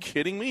 Are you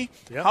kidding me?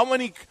 Yeah. How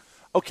many?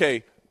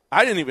 Okay,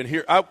 I didn't even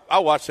hear. I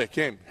watched that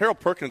game. Harold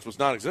Perkins was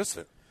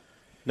non-existent.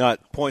 No,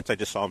 at points I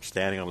just saw him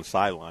standing on the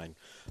sideline.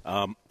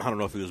 I don't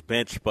know if he was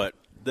benched, but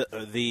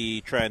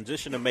the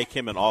transition to make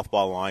him an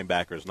off-ball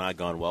linebacker has not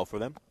gone well for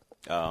them.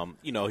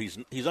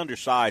 He's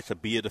undersized to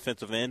be a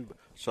defensive end,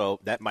 so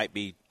that might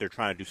be they're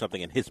trying to do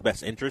something in his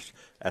best interest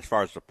as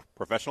far as the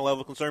professional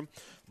level concerned.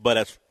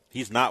 But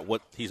he doesn't have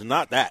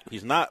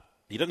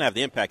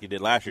the impact he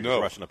did last year,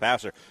 just rushing the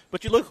passer.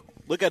 But you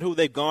look at who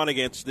they've gone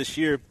against this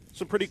year.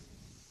 Some pretty.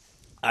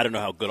 I don't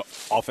know how good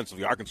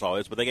offensively Arkansas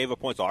is, but they gave up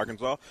points to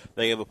Arkansas.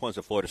 They gave up points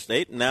to Florida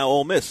State, and now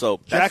Ole Miss. So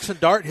Jackson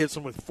Dart hits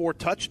them with 4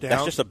 touchdowns.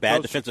 That's just a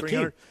bad defensive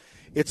team.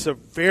 It's a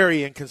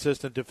very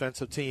inconsistent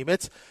defensive team.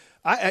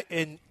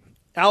 And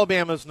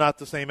Alabama's not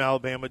the same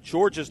Alabama.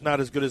 Georgia's not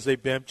as good as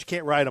they've been. You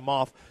can't write them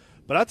off.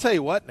 But I'll tell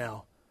you what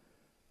now.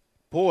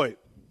 Boy,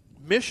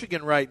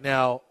 Michigan right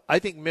now, I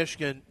think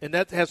Michigan, and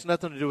that has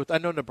nothing to do with, I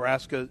know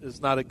Nebraska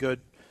is not a good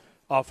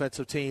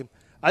offensive team.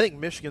 I think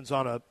Michigan's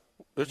on a,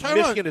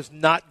 Michigan is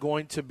not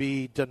going to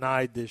be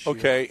denied this year.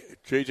 Okay,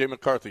 J.J.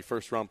 McCarthy,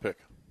 first-round pick.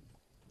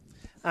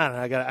 I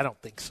don't know. I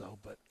don't think so.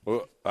 But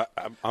Well,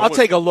 I'll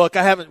take a look.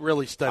 I haven't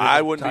really studied.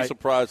 I wouldn't be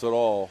surprised at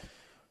all.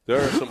 There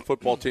are some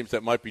football teams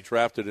that might be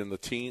drafted in the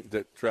teens.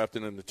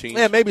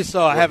 Yeah, maybe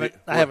so. I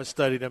haven't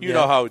studied them. You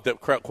know how the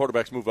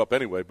quarterbacks move up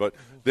anyway. But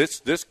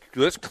this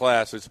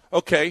class is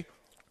okay.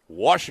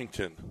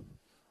 Washington.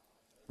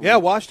 Yeah,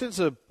 Washington's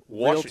a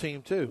real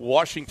team too.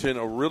 Washington,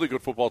 a really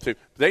good football team.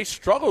 They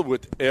struggled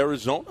with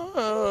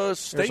Arizona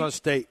State.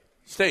 Arizona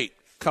State.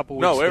 Couple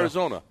weeks ago.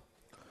 Arizona.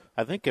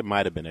 I think it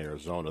might have been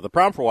Arizona. The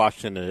problem for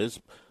Washington is,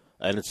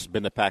 and it's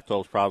been the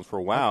Pac-12's problem for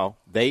a while,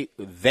 they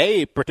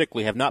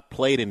particularly have not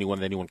played anyone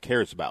that anyone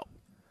cares about.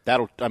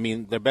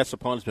 Their best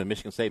opponent's been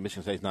Michigan State.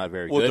 Michigan State's not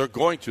very good. Well, they're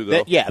going to,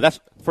 though. That's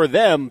for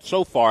them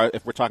so far.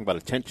 If we're talking about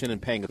attention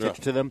and paying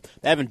attention to them,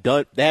 they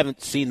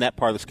haven't seen that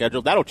part of the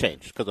schedule. That'll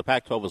change because the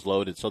Pac-12 is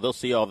loaded, so they'll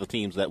see all the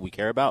teams that we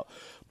care about.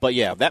 But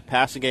yeah, that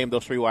passing game,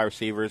 those 3 wide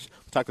receivers.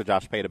 We talked to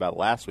Josh Pate about it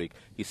last week.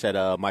 He said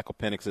Michael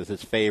Penix is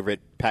his favorite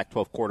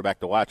Pac-12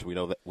 quarterback to watch. We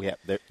know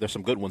that there's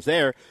some good ones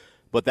there,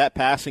 but that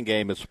passing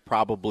game is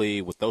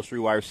probably with those 3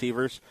 wide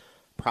receivers.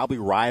 Probably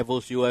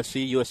rivals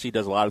USC. USC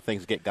does a lot of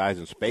things to get guys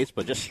in space,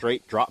 but just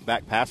straight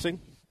drop-back passing,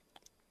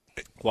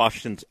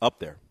 Washington's up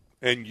there.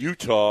 And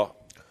Utah,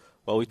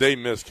 they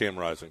missed Cam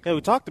Rising. Yeah,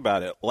 we talked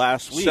about it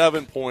last week.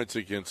 7 points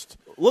against.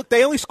 Look,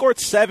 they only scored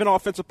 7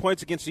 offensive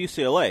points against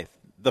UCLA.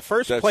 The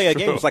first play of the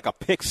game was like a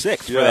pick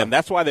 6 for them.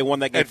 That's why they won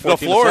that game 14-7. The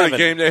Florida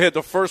game, they hit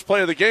the first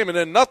play of the game and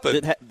then nothing.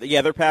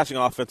 Their passing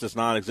offense is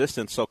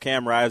non-existent. So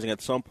Cam Rising,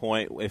 at some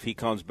point, if he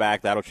comes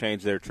back, that'll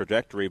change their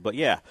trajectory. But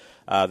they're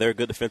a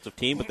good defensive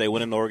team. But they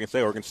went into Oregon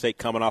State. Oregon State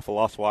coming off a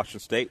loss to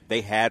Washington State.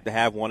 They had to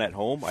have one at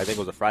home. I think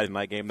it was a Friday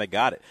night game. They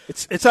got it.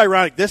 It's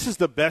ironic. This is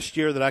the best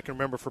year that I can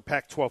remember for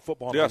Pac-12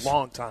 football in a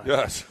long time.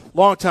 Yes,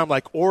 long time.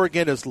 Like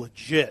Oregon is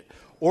legit.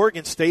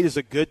 Oregon State is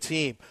a good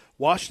team.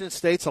 Washington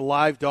State's a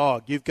live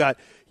dog. You've got.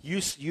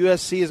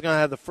 USC is going to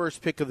have the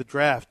first pick of the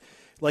draft.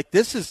 Like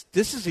this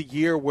is a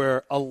year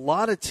where a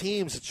lot of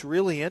teams, it's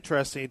really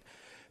interesting,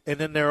 and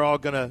then they're all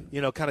going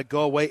to kind of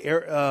go away.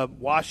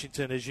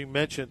 Washington, as you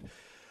mentioned,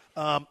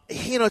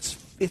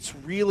 it's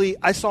really.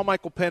 I saw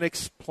Michael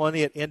Penix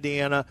plenty at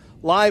Indiana,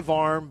 live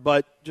arm,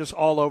 but just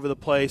all over the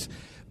place.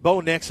 Bo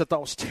Nix I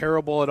thought was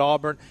terrible at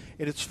Auburn,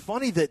 and it's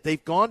funny that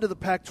they've gone to the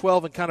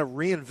Pac-12 and kind of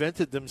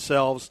reinvented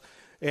themselves.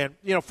 And,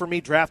 for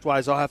me,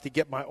 draft-wise, I'll have to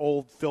get my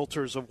old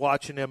filters of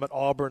watching them at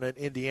Auburn and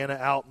Indiana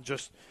out and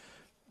just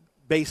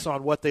base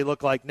on what they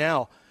look like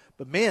now.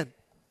 But, man,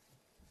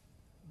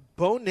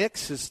 Bo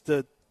Nix is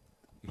the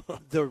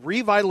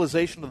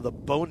revitalization of the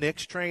Bo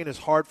Nix train is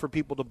hard for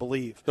people to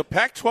believe. The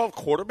Pac-12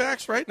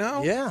 quarterbacks right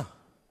now? Yeah.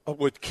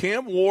 With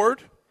Cam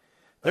Ward.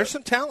 There's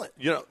some talent.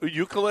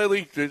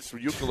 Ukulele. It's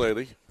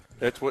ukulele.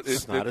 That's what he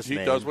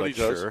does what he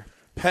does. Sure.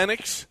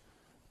 Penix,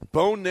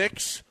 Bo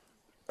Nix,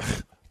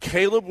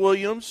 Caleb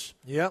Williams,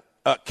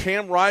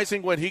 Cam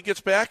Rising when he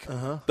gets back.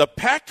 The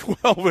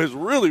Pac-12 is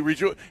really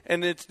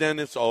and it's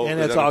all and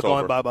it's all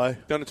going bye-bye.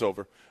 Then it's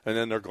over, and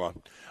then they're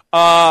gone.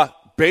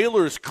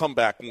 Baylor's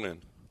comeback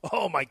win.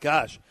 Oh my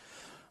gosh,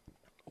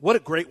 what a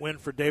great win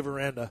for Dave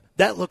Aranda!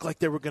 That looked like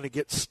they were going to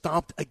get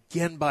stomped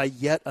again by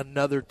yet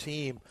another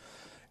team.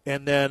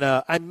 And then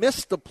I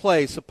missed the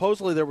play.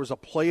 Supposedly there was a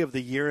play of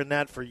the year in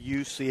that for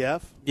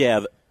UCF.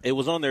 Yeah, it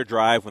was on their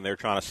drive when they were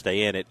trying to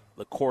stay in it.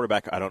 The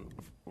quarterback, I don't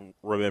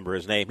remember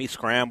his name. He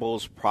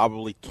scrambles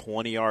probably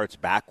 20 yards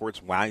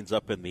backwards, winds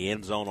up in the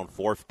end zone on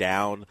 4th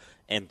down,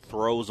 and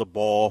throws a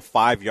ball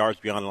 5 yards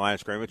beyond the line of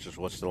scrimmage, which is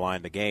what's the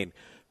line to gain.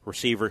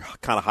 Receiver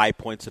kind of high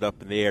points it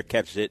up in the air,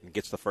 catches it, and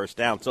gets the first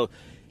down. So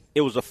It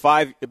was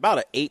about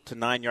an 8 to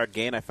 9 yard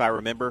gain, if I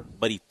remember.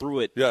 But he threw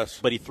it. Yes.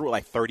 But he threw it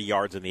like 30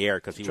 yards in the air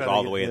because he was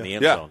all the way in the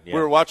end yeah. zone. Yeah,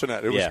 we were watching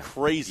that. It was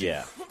crazy.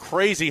 Yeah.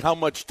 Crazy how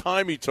much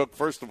time he took,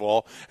 first of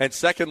all, and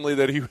secondly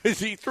that he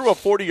threw a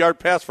 40-yard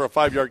pass for a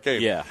 5-yard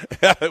gain. Yeah.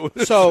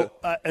 So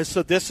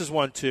this is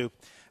one too.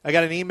 I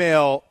got an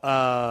email.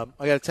 I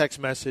got a text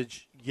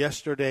message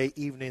yesterday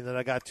evening that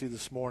I got to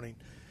this morning,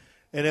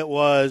 and it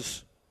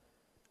was,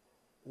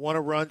 want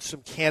to run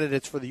some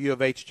candidates for the U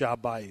of H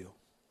job by you.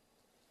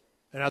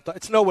 And I thought,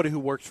 it's nobody who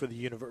works for the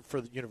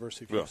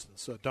University of Houston,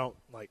 so don't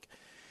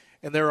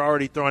and they're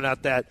already throwing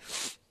out that.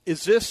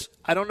 Is this,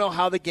 I don't know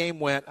how the game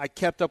went. I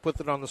kept up with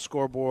it on the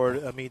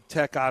scoreboard. I mean,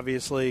 Tech,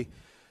 obviously,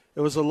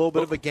 it was a little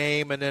bit of a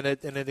game, and then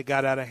it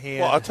got out of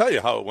hand. Well, I'll tell you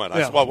how it went.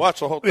 I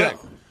watched the whole thing.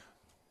 Yeah.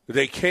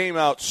 They came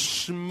out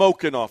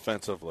smoking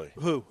offensively.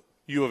 Who?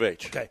 U of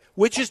H. Okay,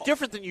 which is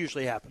different than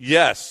usually happens.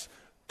 Yes.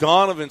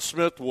 Donovan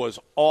Smith was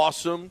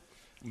awesome.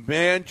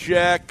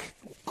 Manjack,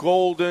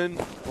 Golden,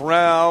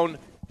 Brown,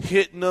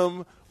 hitting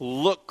them,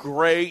 look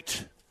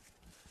great,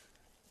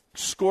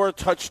 score a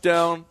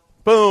touchdown,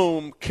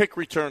 boom, kick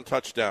return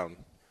touchdown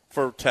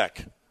for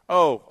Tech.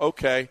 Oh,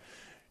 okay.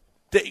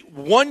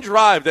 One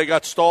drive, they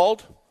got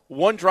stalled.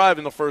 One drive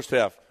in the first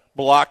half,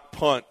 block,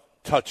 punt,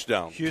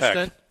 touchdown.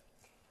 Houston? Tech.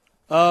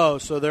 Oh,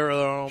 so they're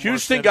almost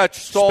Houston got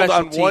stalled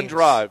on teams. one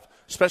drive.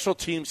 Special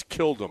teams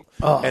killed them.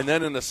 Oh. And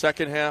then in the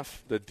second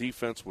half, the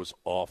defense was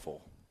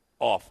awful.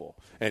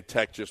 And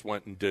Tech just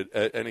went and did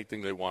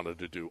anything they wanted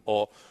to do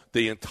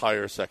the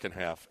entire second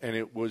half. And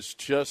it was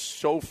just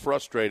so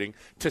frustrating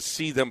to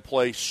see them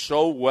play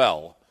so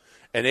well.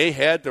 And they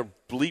had to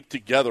bleep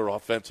together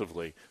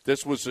offensively.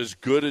 This was as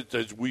good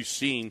as we've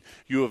seen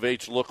U of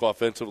H look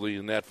offensively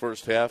in that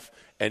first half.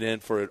 And then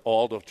for it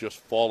all to just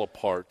fall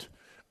apart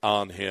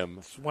on him.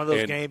 It's one of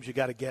those games you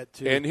got to get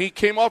to. And he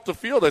came off the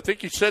field. I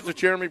think he said to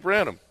Jeremy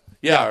Branham,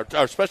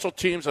 our special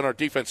teams and our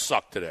defense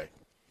sucked today.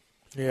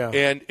 Yeah.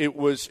 And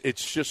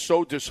it's just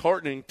so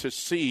disheartening to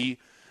see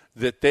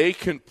that they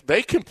can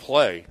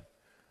play,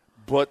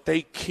 but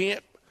they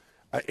can't.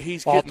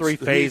 He's all getting, three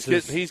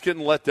phases. He's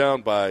getting let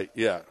down by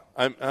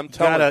I'm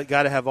telling.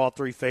 Got to have all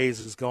three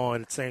phases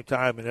going at the same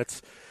time, and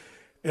it's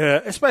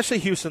especially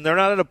Houston. They're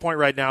not at a point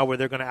right now where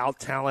they're going to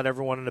out-talent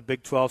everyone in the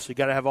Big 12, so you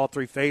got to have all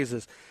three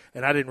phases.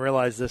 And I didn't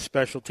realize this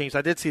special teams.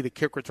 I did see the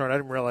kick return. I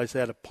didn't realize they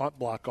had a punt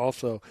block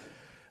also.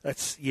 And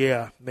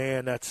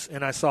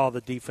I saw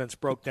the defense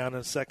broke down in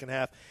the second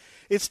half.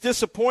 It's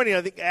disappointing.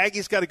 I think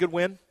Aggies got a good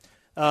win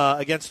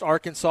against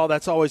Arkansas.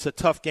 That's always a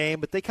tough game,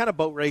 but they kind of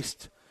boat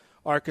raced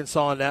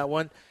Arkansas in that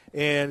one.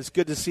 And it's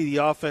good to see the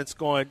offense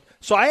going.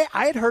 So I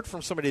had heard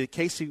from somebody that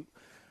Casey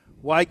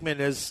Weigman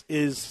is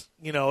it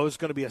was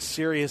going to be a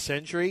serious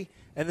injury.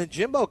 And then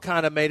Jimbo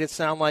kind of made it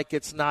sound like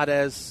it's not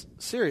as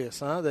serious,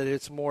 that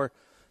it's more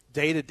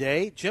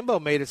day-to-day. Jimbo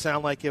made it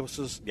sound like it was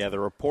just – Yeah, the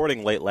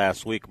reporting late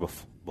last week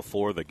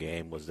before the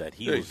game was that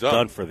he was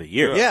done for the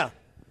year.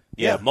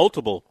 Yeah.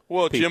 Multiple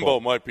Well, people. Jimbo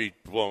might be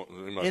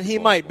blown. He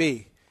might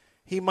be.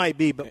 He might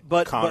be,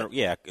 but Connor,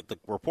 the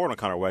report on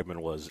Connor Weigman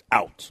was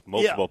out.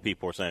 Multiple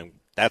people were saying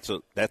that's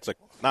a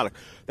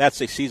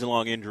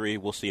season-long injury.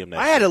 We'll see him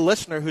next. I had a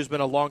listener who's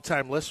been a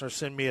long-time listener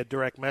send me a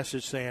direct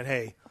message saying,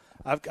 "Hey,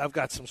 I've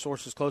got some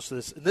sources close to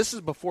this." And this is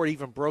before it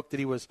even broke that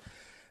he was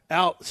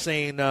out,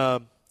 saying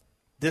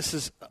this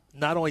is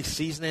not only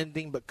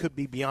season-ending but could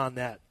be beyond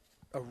that.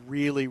 A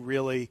really,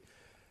 really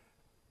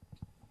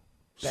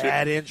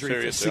bad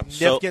injury,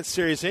 significant,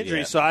 serious injury.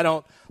 Yeah. So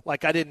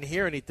I didn't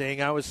hear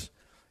anything. I was,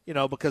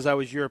 because I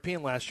was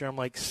European last year, I'm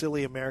like,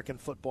 silly American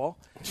football.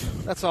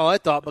 That's all I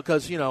thought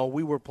because,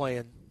 we were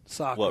playing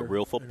soccer. What,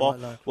 real football?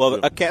 Well,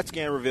 a CAT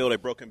scan revealed a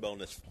broken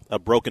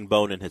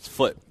bone in his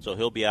foot, so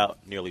he'll be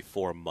out nearly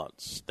 4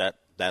 months.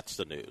 That's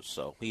the news.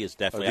 So he is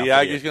definitely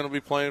out. The Aggies going to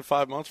be playing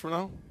 5 months from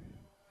now?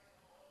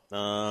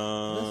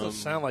 Doesn't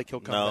sound like he'll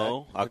come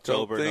back.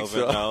 October,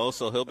 November, no.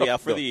 So he'll be out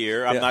for the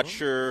year. I'm not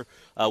sure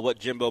what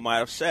Jimbo might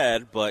have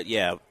said, but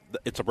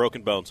it's a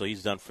broken bone, so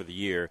he's done for the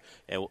year.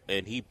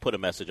 And he put a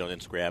message on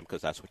Instagram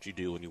because that's what you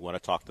do when you want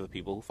to talk to the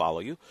people who follow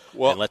you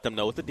and let them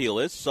know what the deal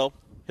is. So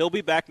he'll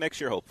be back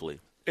next year, hopefully.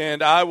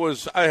 And I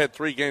had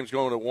 3 games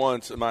going at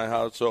once in my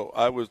house, so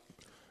I was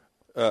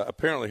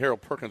apparently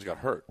Harold Perkins got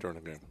hurt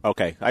during the game.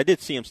 Okay, I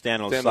did see him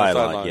stand on the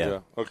sideline.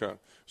 Yeah. Okay.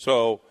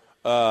 So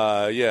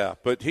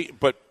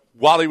but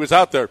while he was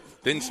out there,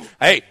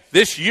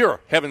 this year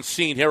haven't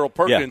seen Harold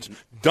Perkins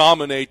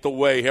dominate the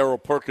way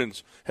Harold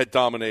Perkins had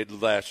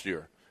dominated last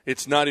year.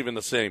 It's not even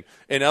the same.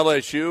 And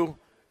LSU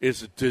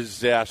is a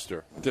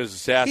disaster.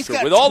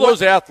 With all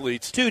those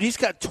athletes. Dude, he's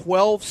got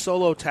 12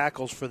 solo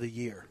tackles for the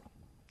year.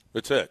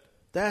 That's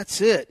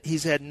it.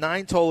 He's had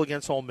 9 total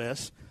against Ole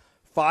Miss,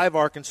 5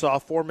 Arkansas,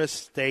 4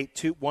 Mississippi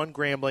State, 1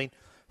 Grambling,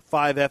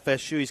 5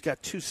 FSU. He's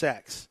got 2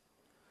 sacks.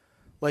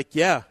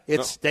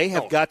 They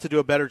have got to do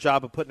a better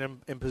job of putting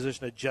him in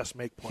position to just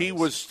make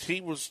plays.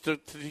 He's supposed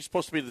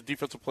to be the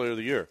defensive player of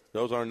the year.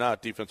 Those are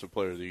not defensive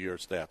player of the year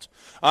stats.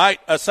 All right,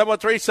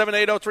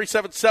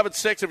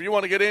 713-780-3776. If you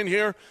want to get in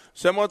here,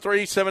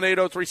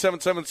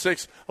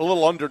 713-780-3776. A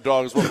little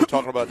underdog is what we're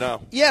talking about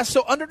now. Yeah,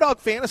 so underdog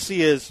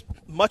fantasy is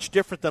much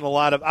different than a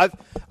lot of.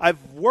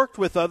 I've worked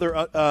with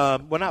other.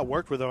 Not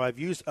worked with them. I've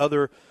used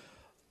other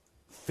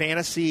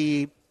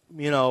fantasy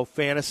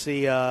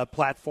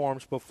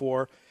platforms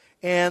before.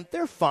 And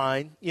they're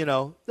fine,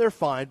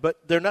 but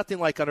they're nothing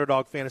like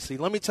Underdog Fantasy.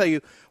 Let me tell you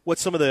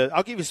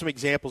I'll give you some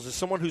examples. As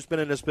someone who's been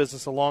in this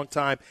business a long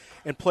time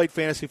and played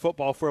fantasy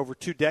football for over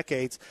 2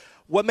 decades,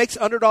 what makes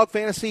Underdog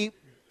Fantasy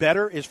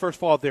better is, first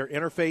of all, their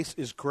interface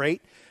is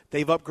great.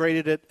 They've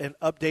upgraded it and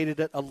updated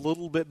it a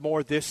little bit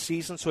more this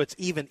season, so it's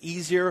even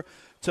easier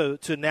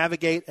to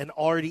navigate an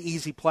already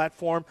easy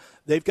platform.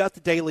 They've got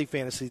the daily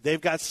fantasy. They've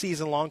got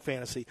season-long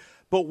fantasy.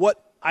 But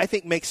what I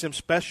think makes them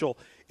special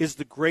is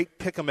the great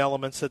pick'em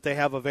elements that they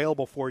have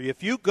available for you.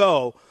 If you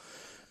go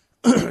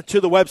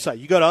to the website,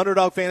 you go to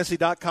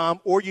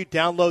UnderdogFantasy.com or you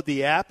download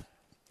the app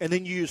and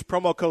then you use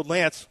promo code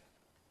Lance,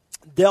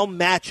 they'll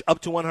match up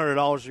to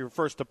 $100 of your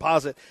first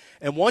deposit.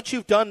 And once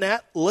you've done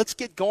that, let's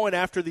get going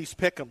after these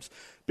pick'ems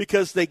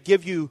because they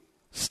give you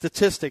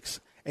statistics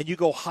and you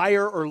go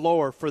higher or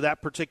lower for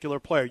that particular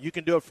player. You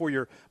can do it for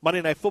your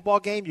Monday Night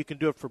Football game. You can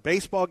do it for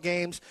baseball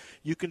games.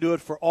 You can do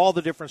it for all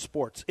the different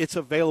sports. It's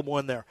available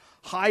in there.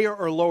 Higher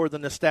or lower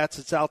than the stats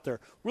that's out there.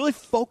 Really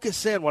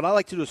focus in. What I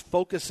like to do is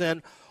focus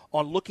in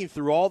on looking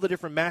through all the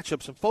different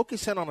matchups and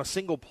focus in on a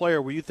single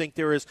player where you think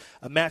there is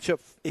a matchup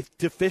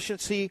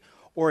deficiency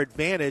or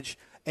advantage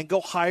and go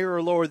higher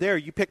or lower there.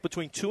 You pick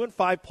between 2 and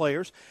 5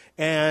 players,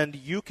 and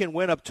you can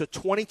win up to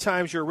 20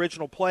 times your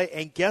original play.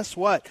 And guess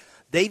what?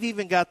 They've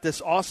even got this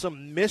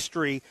awesome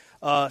mystery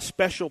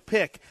special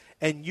pick,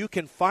 and you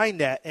can find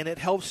that, and it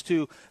helps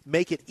to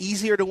make it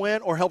easier to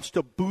win or helps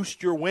to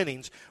boost your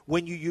winnings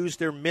when you use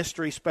their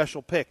mystery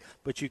special pick.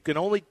 But you can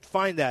only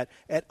find that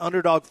at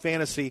Underdog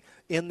Fantasy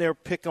in their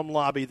pick'em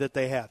lobby that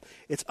they have.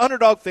 It's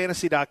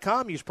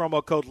UnderdogFantasy.com. Use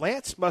promo code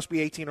Lance. Must be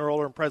 18 or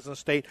older in present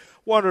state.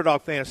 Where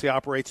Underdog Fantasy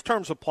operates.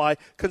 Terms apply.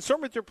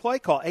 Concerned with your play?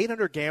 Call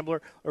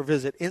 800-GAMBLER or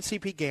visit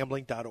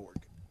ncpgambling.org.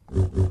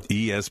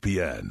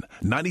 ESPN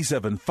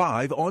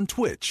 97.5 on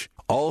Twitch.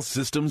 All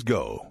systems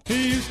go.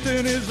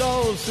 Houston is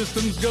all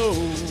systems go.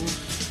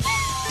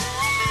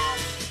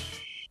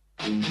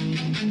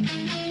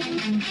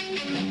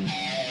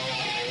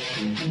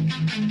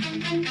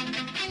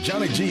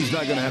 Johnny G's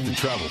not going to have to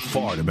travel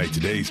far to make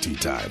today's tee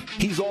time.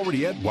 He's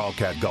already at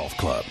Wildcat Golf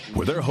Club,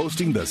 where they're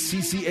hosting the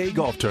CCA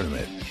Golf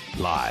Tournament.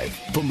 Live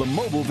from the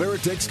Mobile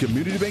Veritex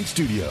Community Bank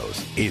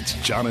Studios, it's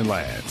John and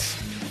Lance.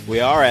 We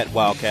are at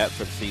Wildcat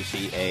for the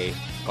CCA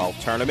Golf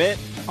Tournament.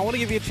 I want to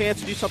give you a chance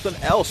to do something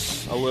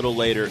else a little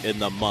later in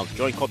the month.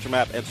 Join Culture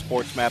Map and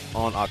Sports Map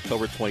on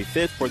October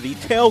 25th for the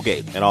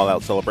Tailgate, an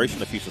all-out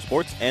celebration of Houston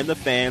sports and the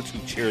fans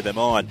who cheer them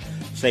on.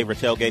 Savor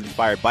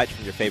tailgate-inspired bites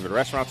from your favorite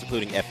restaurants,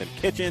 including FM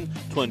Kitchen,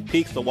 Twin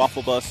Peaks, The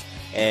Waffle Bus,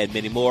 and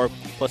many more.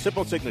 Plus, sip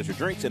on signature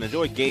drinks and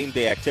enjoy game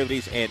day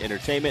activities and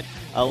entertainment.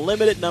 A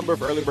limited number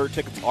of early bird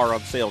tickets are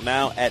on sale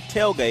now at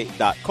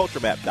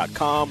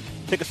tailgate.culturemap.com.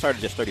 Tickets start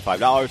at just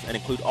 $35 and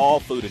include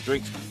all food and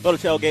drinks. Go to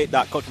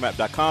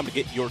tailgate.culturemap.com to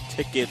get your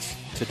tickets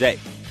today.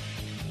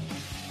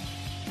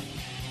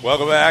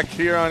 Welcome back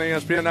here on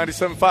ESPN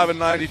 97.5 and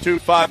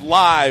 92.5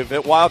 live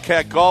at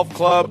Wildcat Golf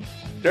Club.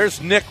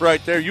 There's Nick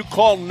right there. You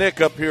call Nick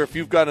up here if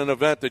you've got an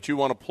event that you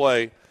want to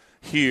play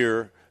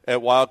here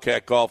at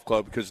Wildcat Golf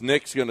Club because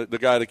Nick's the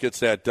guy that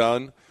gets that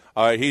done.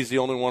 He's the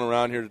only one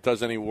around here that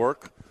does any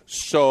work.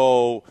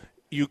 So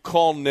you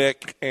call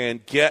Nick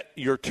and get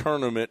your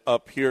tournament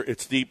up here.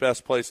 It's the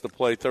best place to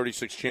play,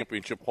 36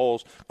 championship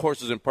holes.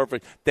 Course isn't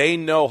perfect. They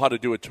know how to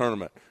do a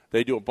tournament.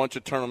 They do a bunch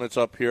of tournaments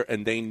up here,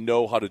 and they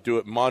know how to do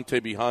it.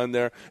 Monte behind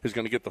there is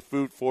going to get the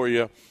food for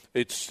you.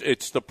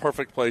 It's the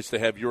perfect place to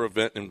have your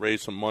event and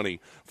raise some money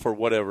for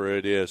whatever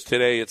it is.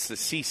 Today it's the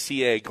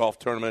CCA Golf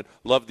Tournament.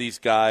 Love these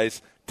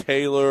guys,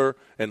 Taylor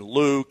and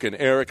Luke and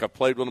Eric. I've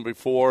played with them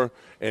before,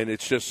 and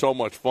it's just so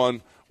much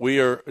fun.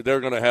 They're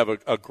going to have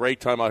a great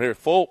time out here.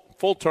 Full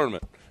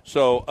tournament.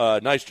 So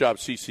nice job,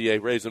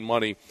 CCA, raising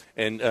money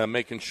and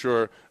making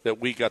sure that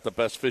we got the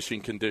best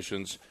fishing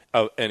conditions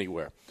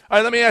anywhere. All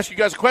right, let me ask you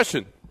guys a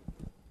question.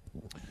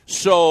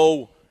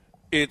 So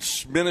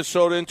it's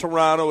Minnesota and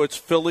Toronto. It's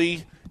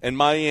Philly and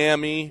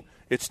Miami.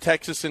 It's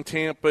Texas and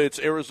Tampa. It's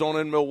Arizona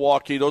and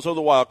Milwaukee. Those are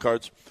the wild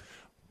cards.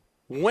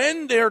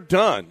 When they're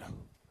done,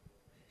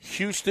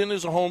 Houston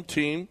is a home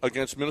team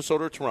against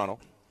Minnesota or Toronto.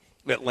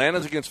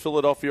 Atlanta's against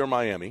Philadelphia or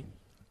Miami.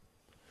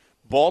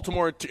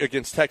 Baltimore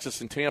against Texas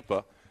and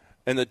Tampa.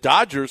 And the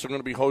Dodgers are going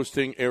to be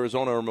hosting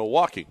Arizona or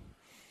Milwaukee.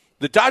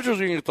 The Dodgers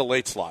are going to get the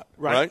late slot,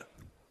 right?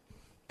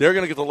 They're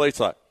going to get the late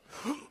slot.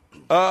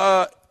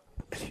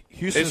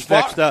 Houston's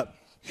next up.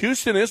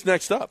 Houston is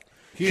next up.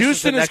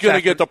 Houston is going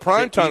to get the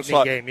primetime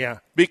slot. Game, yeah.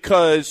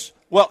 Because,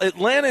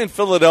 Atlanta and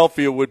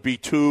Philadelphia would be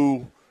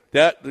two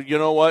That, you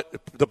know what?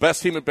 The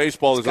best team in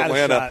baseball is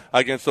Atlanta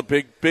against the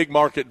big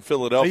market in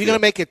Philadelphia. Are you going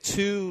to make it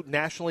 2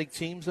 National League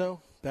teams,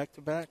 though, back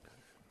to back?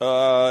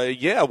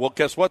 Yeah. Well,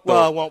 guess what, though?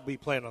 Well, it won't be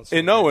playing on the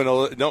same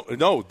day.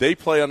 No. They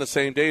play on the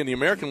same day, and the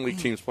American League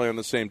teams play on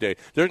the same day.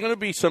 There are going to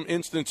be some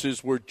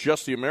instances where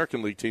just the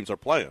American League teams are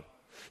playing.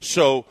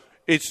 So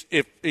if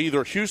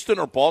either Houston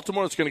or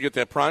Baltimore is going to get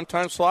that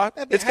primetime slot,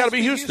 it's got to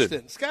be Houston.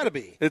 It's got to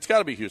be. It's got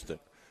to be Houston,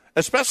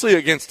 especially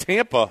against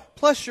Tampa.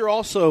 Plus, you're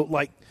also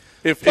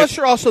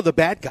you're also the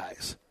bad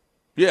guys.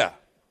 Yeah.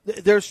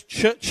 There's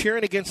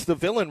cheering against the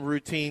villain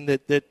routine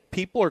that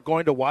people are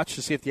going to watch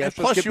to see if the Astros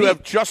plus, you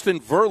have Justin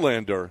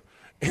Verlander,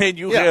 and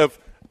you have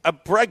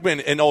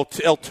Bregman and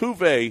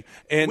Altuve,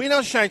 and we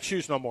don't shine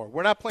shoes no more.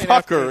 We're not playing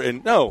Tucker,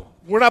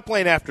 we're not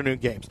playing afternoon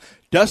games.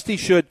 Dusty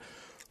should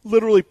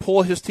literally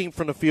pull his team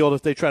from the field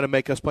if they try to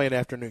make us play an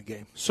afternoon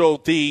game. So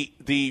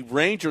the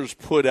Rangers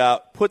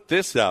put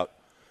this out.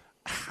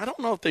 I don't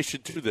know if they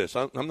should do this.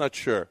 I'm not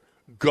sure.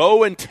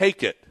 Go and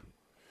take it.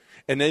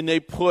 And then they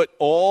put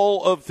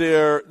some of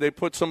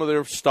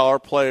their star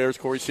players,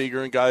 Corey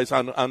Seager and guys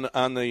on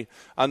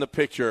the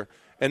picture,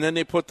 and then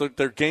they put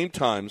their game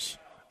times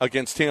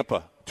against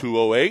Tampa: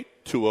 2:08,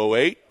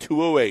 2:08,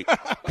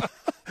 2:08.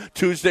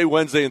 Tuesday,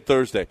 Wednesday, and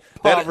Thursday.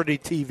 Poverty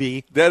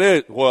TV. That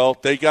is. Well,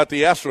 they got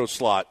the Astros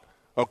slot.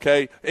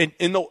 Okay, and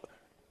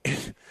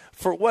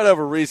for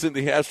whatever reason,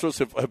 the Astros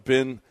have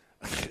been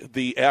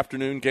the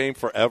afternoon game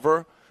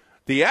forever.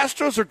 The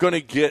Astros are going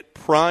to get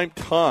prime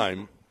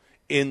time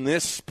in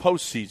this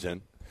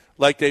postseason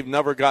like they've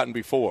never gotten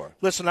before.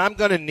 Listen, I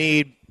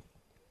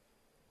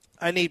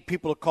need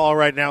people to call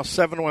right now,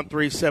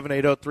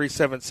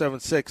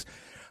 713-780-3776.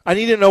 I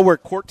need to know where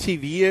Court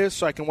TV is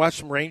so I can watch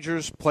some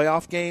Rangers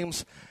playoff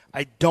games.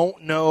 I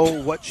don't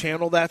know what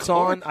channel that's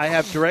on. I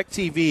have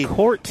DirecTV.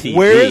 Court TV.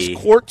 Where is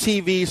Court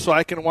TV so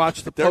I can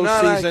watch the postseason?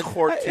 Not on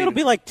Court TV. It'll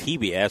be like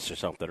TBS or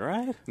something,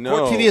 right? No.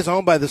 Court TV is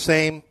owned by the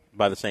same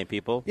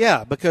people?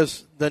 Yeah,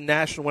 because the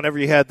national, whenever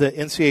you had the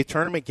NCAA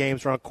tournament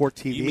games, are on Court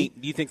TV.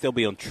 Do you think they'll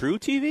be on True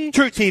TV?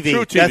 True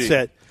TV. That's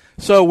it.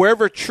 So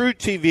wherever True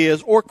TV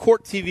is, or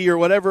Court TV, or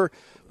whatever,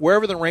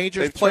 wherever the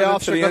Rangers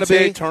playoffs are going to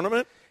be.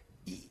 Tournament?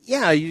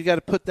 Yeah, you got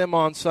to put them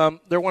on some.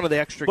 They're one of the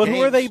extra games. But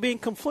who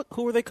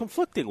are they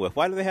conflicting with?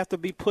 Why do they have to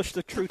be pushed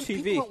to True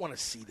TV? People don't want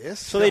to see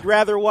this. So they'd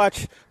rather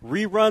watch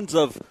reruns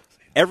of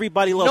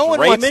Everybody Loves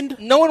Raymond?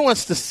 No one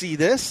wants to see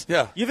this.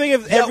 Yeah. You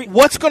think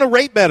what's going to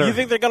rate better? You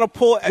think they're going to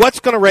pull?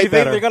 What's going to rate better?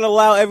 You think they're going to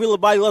allow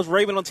Everybody Loves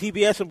Raymond on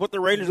TBS and put the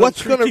Rangers on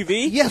True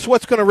TV? Yes.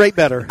 What's going to rate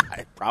better?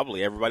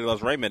 Probably Everybody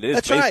Loves Raymond.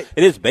 That's right.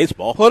 It is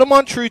baseball. Put them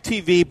on True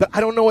TV, but I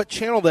don't know what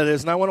channel that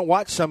is, and I want to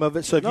watch some of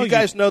it. So if you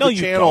guys know the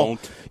channel,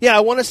 don't. Yeah,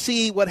 I want to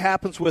see what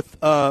happens with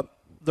the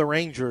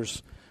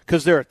Rangers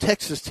because they're a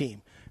Texas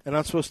team, and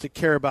I'm supposed to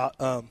care about.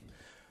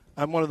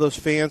 I'm one of those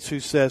fans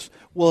who says,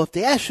 well, if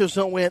the Astros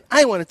don't win,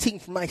 I want a team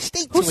from my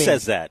state to win. Who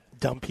says that?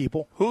 Dumb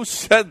people. Who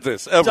said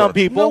this ever? Dumb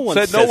people. No one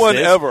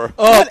ever.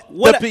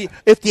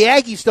 If the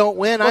Aggies don't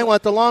win, I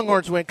want the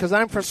Longhorns to win because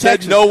I'm from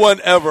Texas. Said no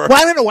one ever.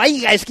 Well, I don't know why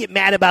you guys get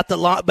mad about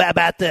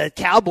the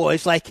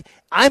Cowboys. Like,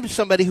 I'm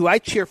somebody who I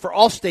cheer for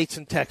all states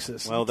in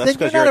Texas. Well, that's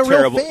because you're a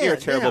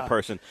terrible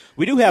person.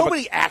 We do have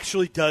nobody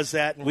actually does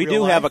that in We real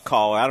do life. have a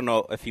call. I don't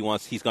know if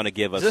he's going to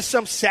give us. Is this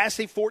some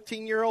sassy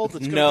 14-year-old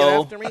that's going to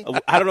get after me?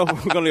 I don't know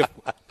if we're going to.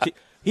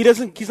 He's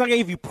not going to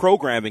give you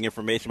programming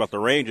information about the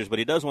Rangers, but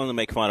he does want to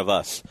make fun of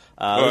us.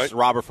 This is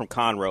Robert from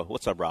Conroe.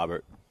 What's up,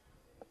 Robert?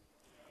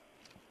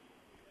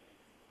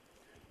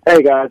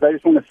 Hey, guys. I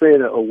just want to say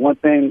that one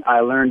thing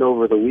I learned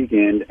over the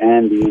weekend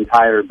and the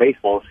entire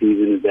baseball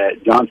season is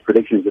that John's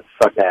predictions just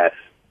suck ass.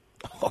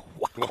 Oh,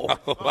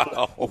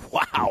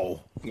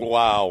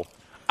 wow.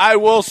 I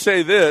will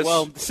say this.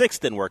 Well, 6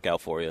 didn't work out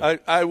for you.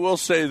 I will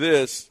say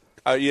this.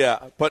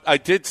 But I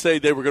did say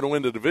they were going to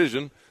win the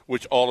division,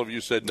 which all of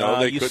you said no.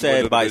 They you couldn't said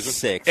win the by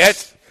division.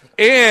 6.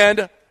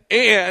 And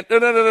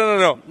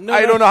no.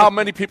 I don't know how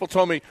many people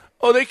told me,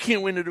 oh, they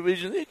can't win the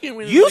division. They can't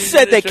win the division. You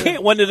said they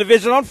can't win the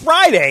division on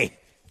Friday.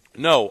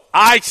 No,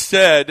 I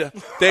said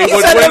they would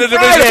win the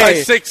division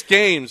by 6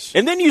 games.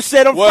 And then you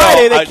said on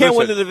Friday they can't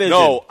win the division.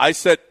 No, I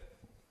said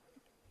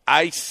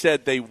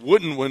they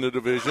wouldn't win the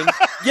division.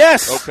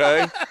 Yes.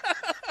 Okay.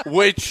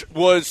 Which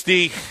was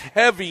the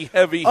heavy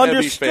favorite.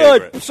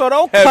 Understood. So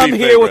don't come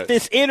here with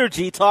this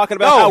energy talking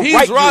about how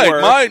he's right you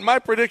were. My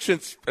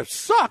predictions have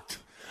sucked.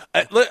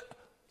 I'm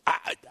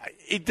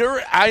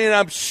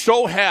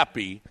so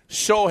happy,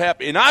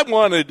 and I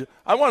wanted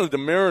the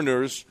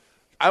Mariners.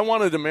 I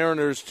wanted the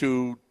Mariners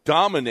to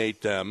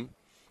dominate them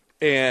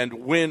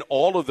and win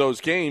all of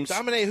those games.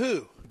 Dominate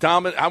who?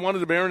 I wanted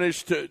the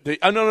Mariners to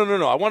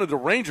no. I wanted the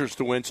Rangers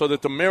to win so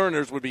that the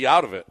Mariners would be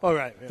out of it. All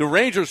right. Yeah. The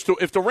Rangers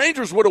if the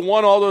Rangers would have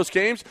won all those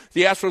games,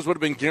 the Astros would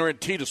have been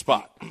guaranteed a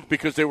spot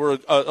because they were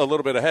a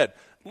little bit ahead.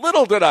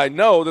 Little did I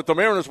know that the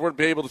Mariners would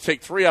be able to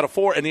take 3 out of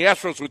 4 and the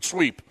Astros would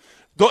sweep.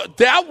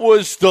 That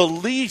was the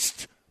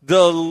least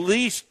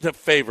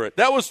favorite.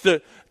 That was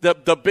the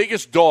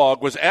biggest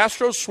dog was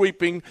Astros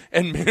sweeping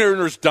and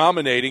Mariners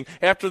dominating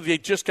after they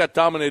just got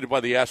dominated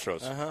by the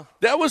Astros. Uh-huh.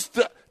 That was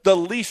the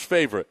least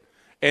favorite.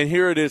 And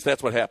here it is.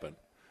 That's what happened.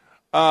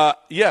 I'm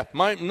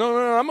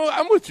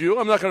with you.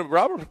 I'm not going to,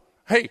 Robert.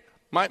 Hey,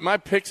 my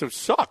picks have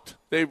sucked.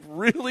 They've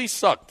really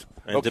sucked.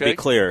 And to be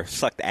clear,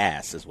 sucked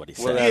ass is what he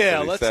said.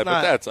 Well, let's not.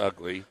 But that's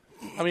ugly.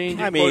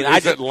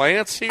 Is it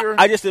Lance here?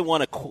 I just didn't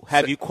want to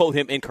have you quote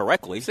him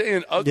incorrectly.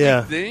 Saying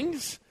ugly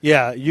things?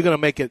 Yeah, you're going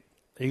to make it.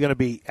 Are you going to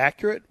be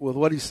accurate with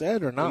what he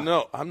said or not?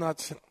 No, I'm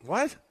not.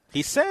 What?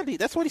 He said.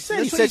 That's what he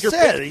said. He said your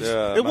pick.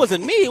 It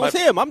wasn't me. It was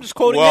him. I'm just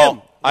quoting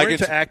him. I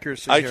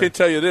can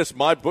tell you this.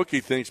 My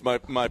bookie thinks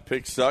my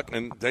picks suck,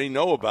 and they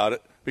know about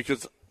it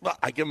because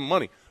I give them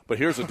money. But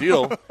here's the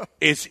deal: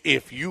 is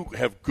if you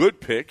have good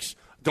picks,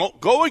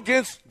 don't go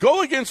against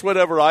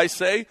whatever I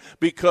say,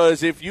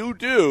 because if you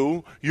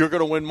do, you're going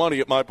to win money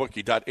at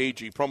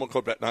mybookie.ag, promo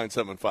code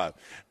Bet975.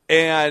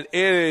 And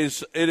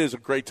it is a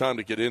great time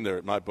to get in there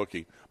at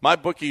MyBookie.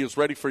 MyBookie is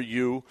ready for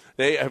you.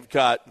 They have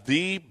got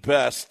the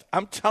best,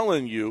 I'm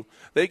telling you,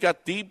 they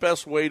got the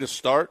best way to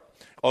start.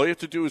 All you have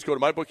to do is go to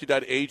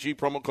mybookie.ag,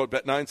 promo code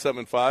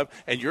Bet975,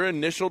 and your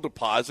initial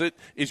deposit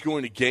is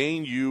going to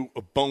gain you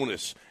a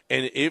bonus.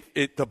 And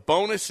the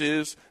bonus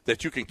is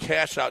that you can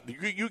cash out.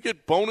 You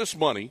get bonus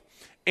money,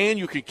 and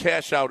you can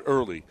cash out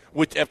early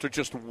after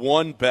just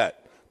one bet.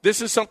 This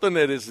is something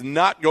that is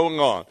not going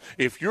on.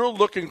 If you're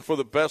looking for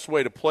the best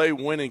way to play,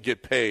 win, and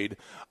get paid,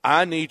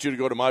 I need you to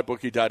go to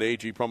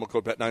mybookie.ag, promo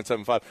code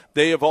Bet975.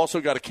 They have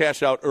also got to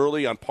cash out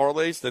early on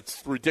parlays.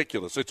 That's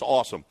ridiculous. It's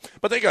awesome.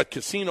 But they got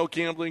casino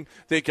gambling.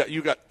 You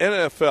got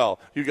NFL.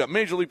 You got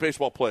Major League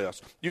Baseball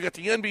playoffs. You got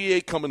the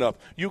NBA coming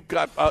up. You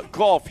got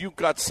golf. You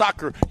got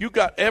soccer. You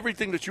got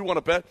everything that you want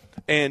to bet.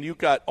 And you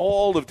got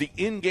all of the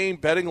in-game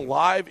betting,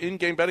 live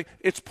in-game betting.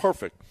 It's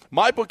perfect.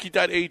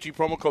 MyBookie.ag,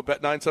 promo code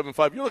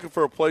Bet975. You're looking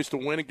for a place to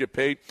win and get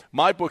paid.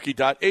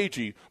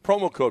 MyBookie.ag,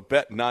 promo code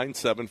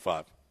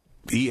Bet975.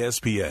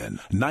 ESPN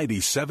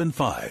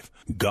 97.5.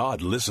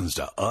 God listens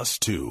to us,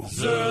 too.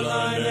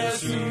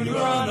 Zierlein,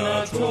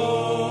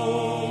 Granato.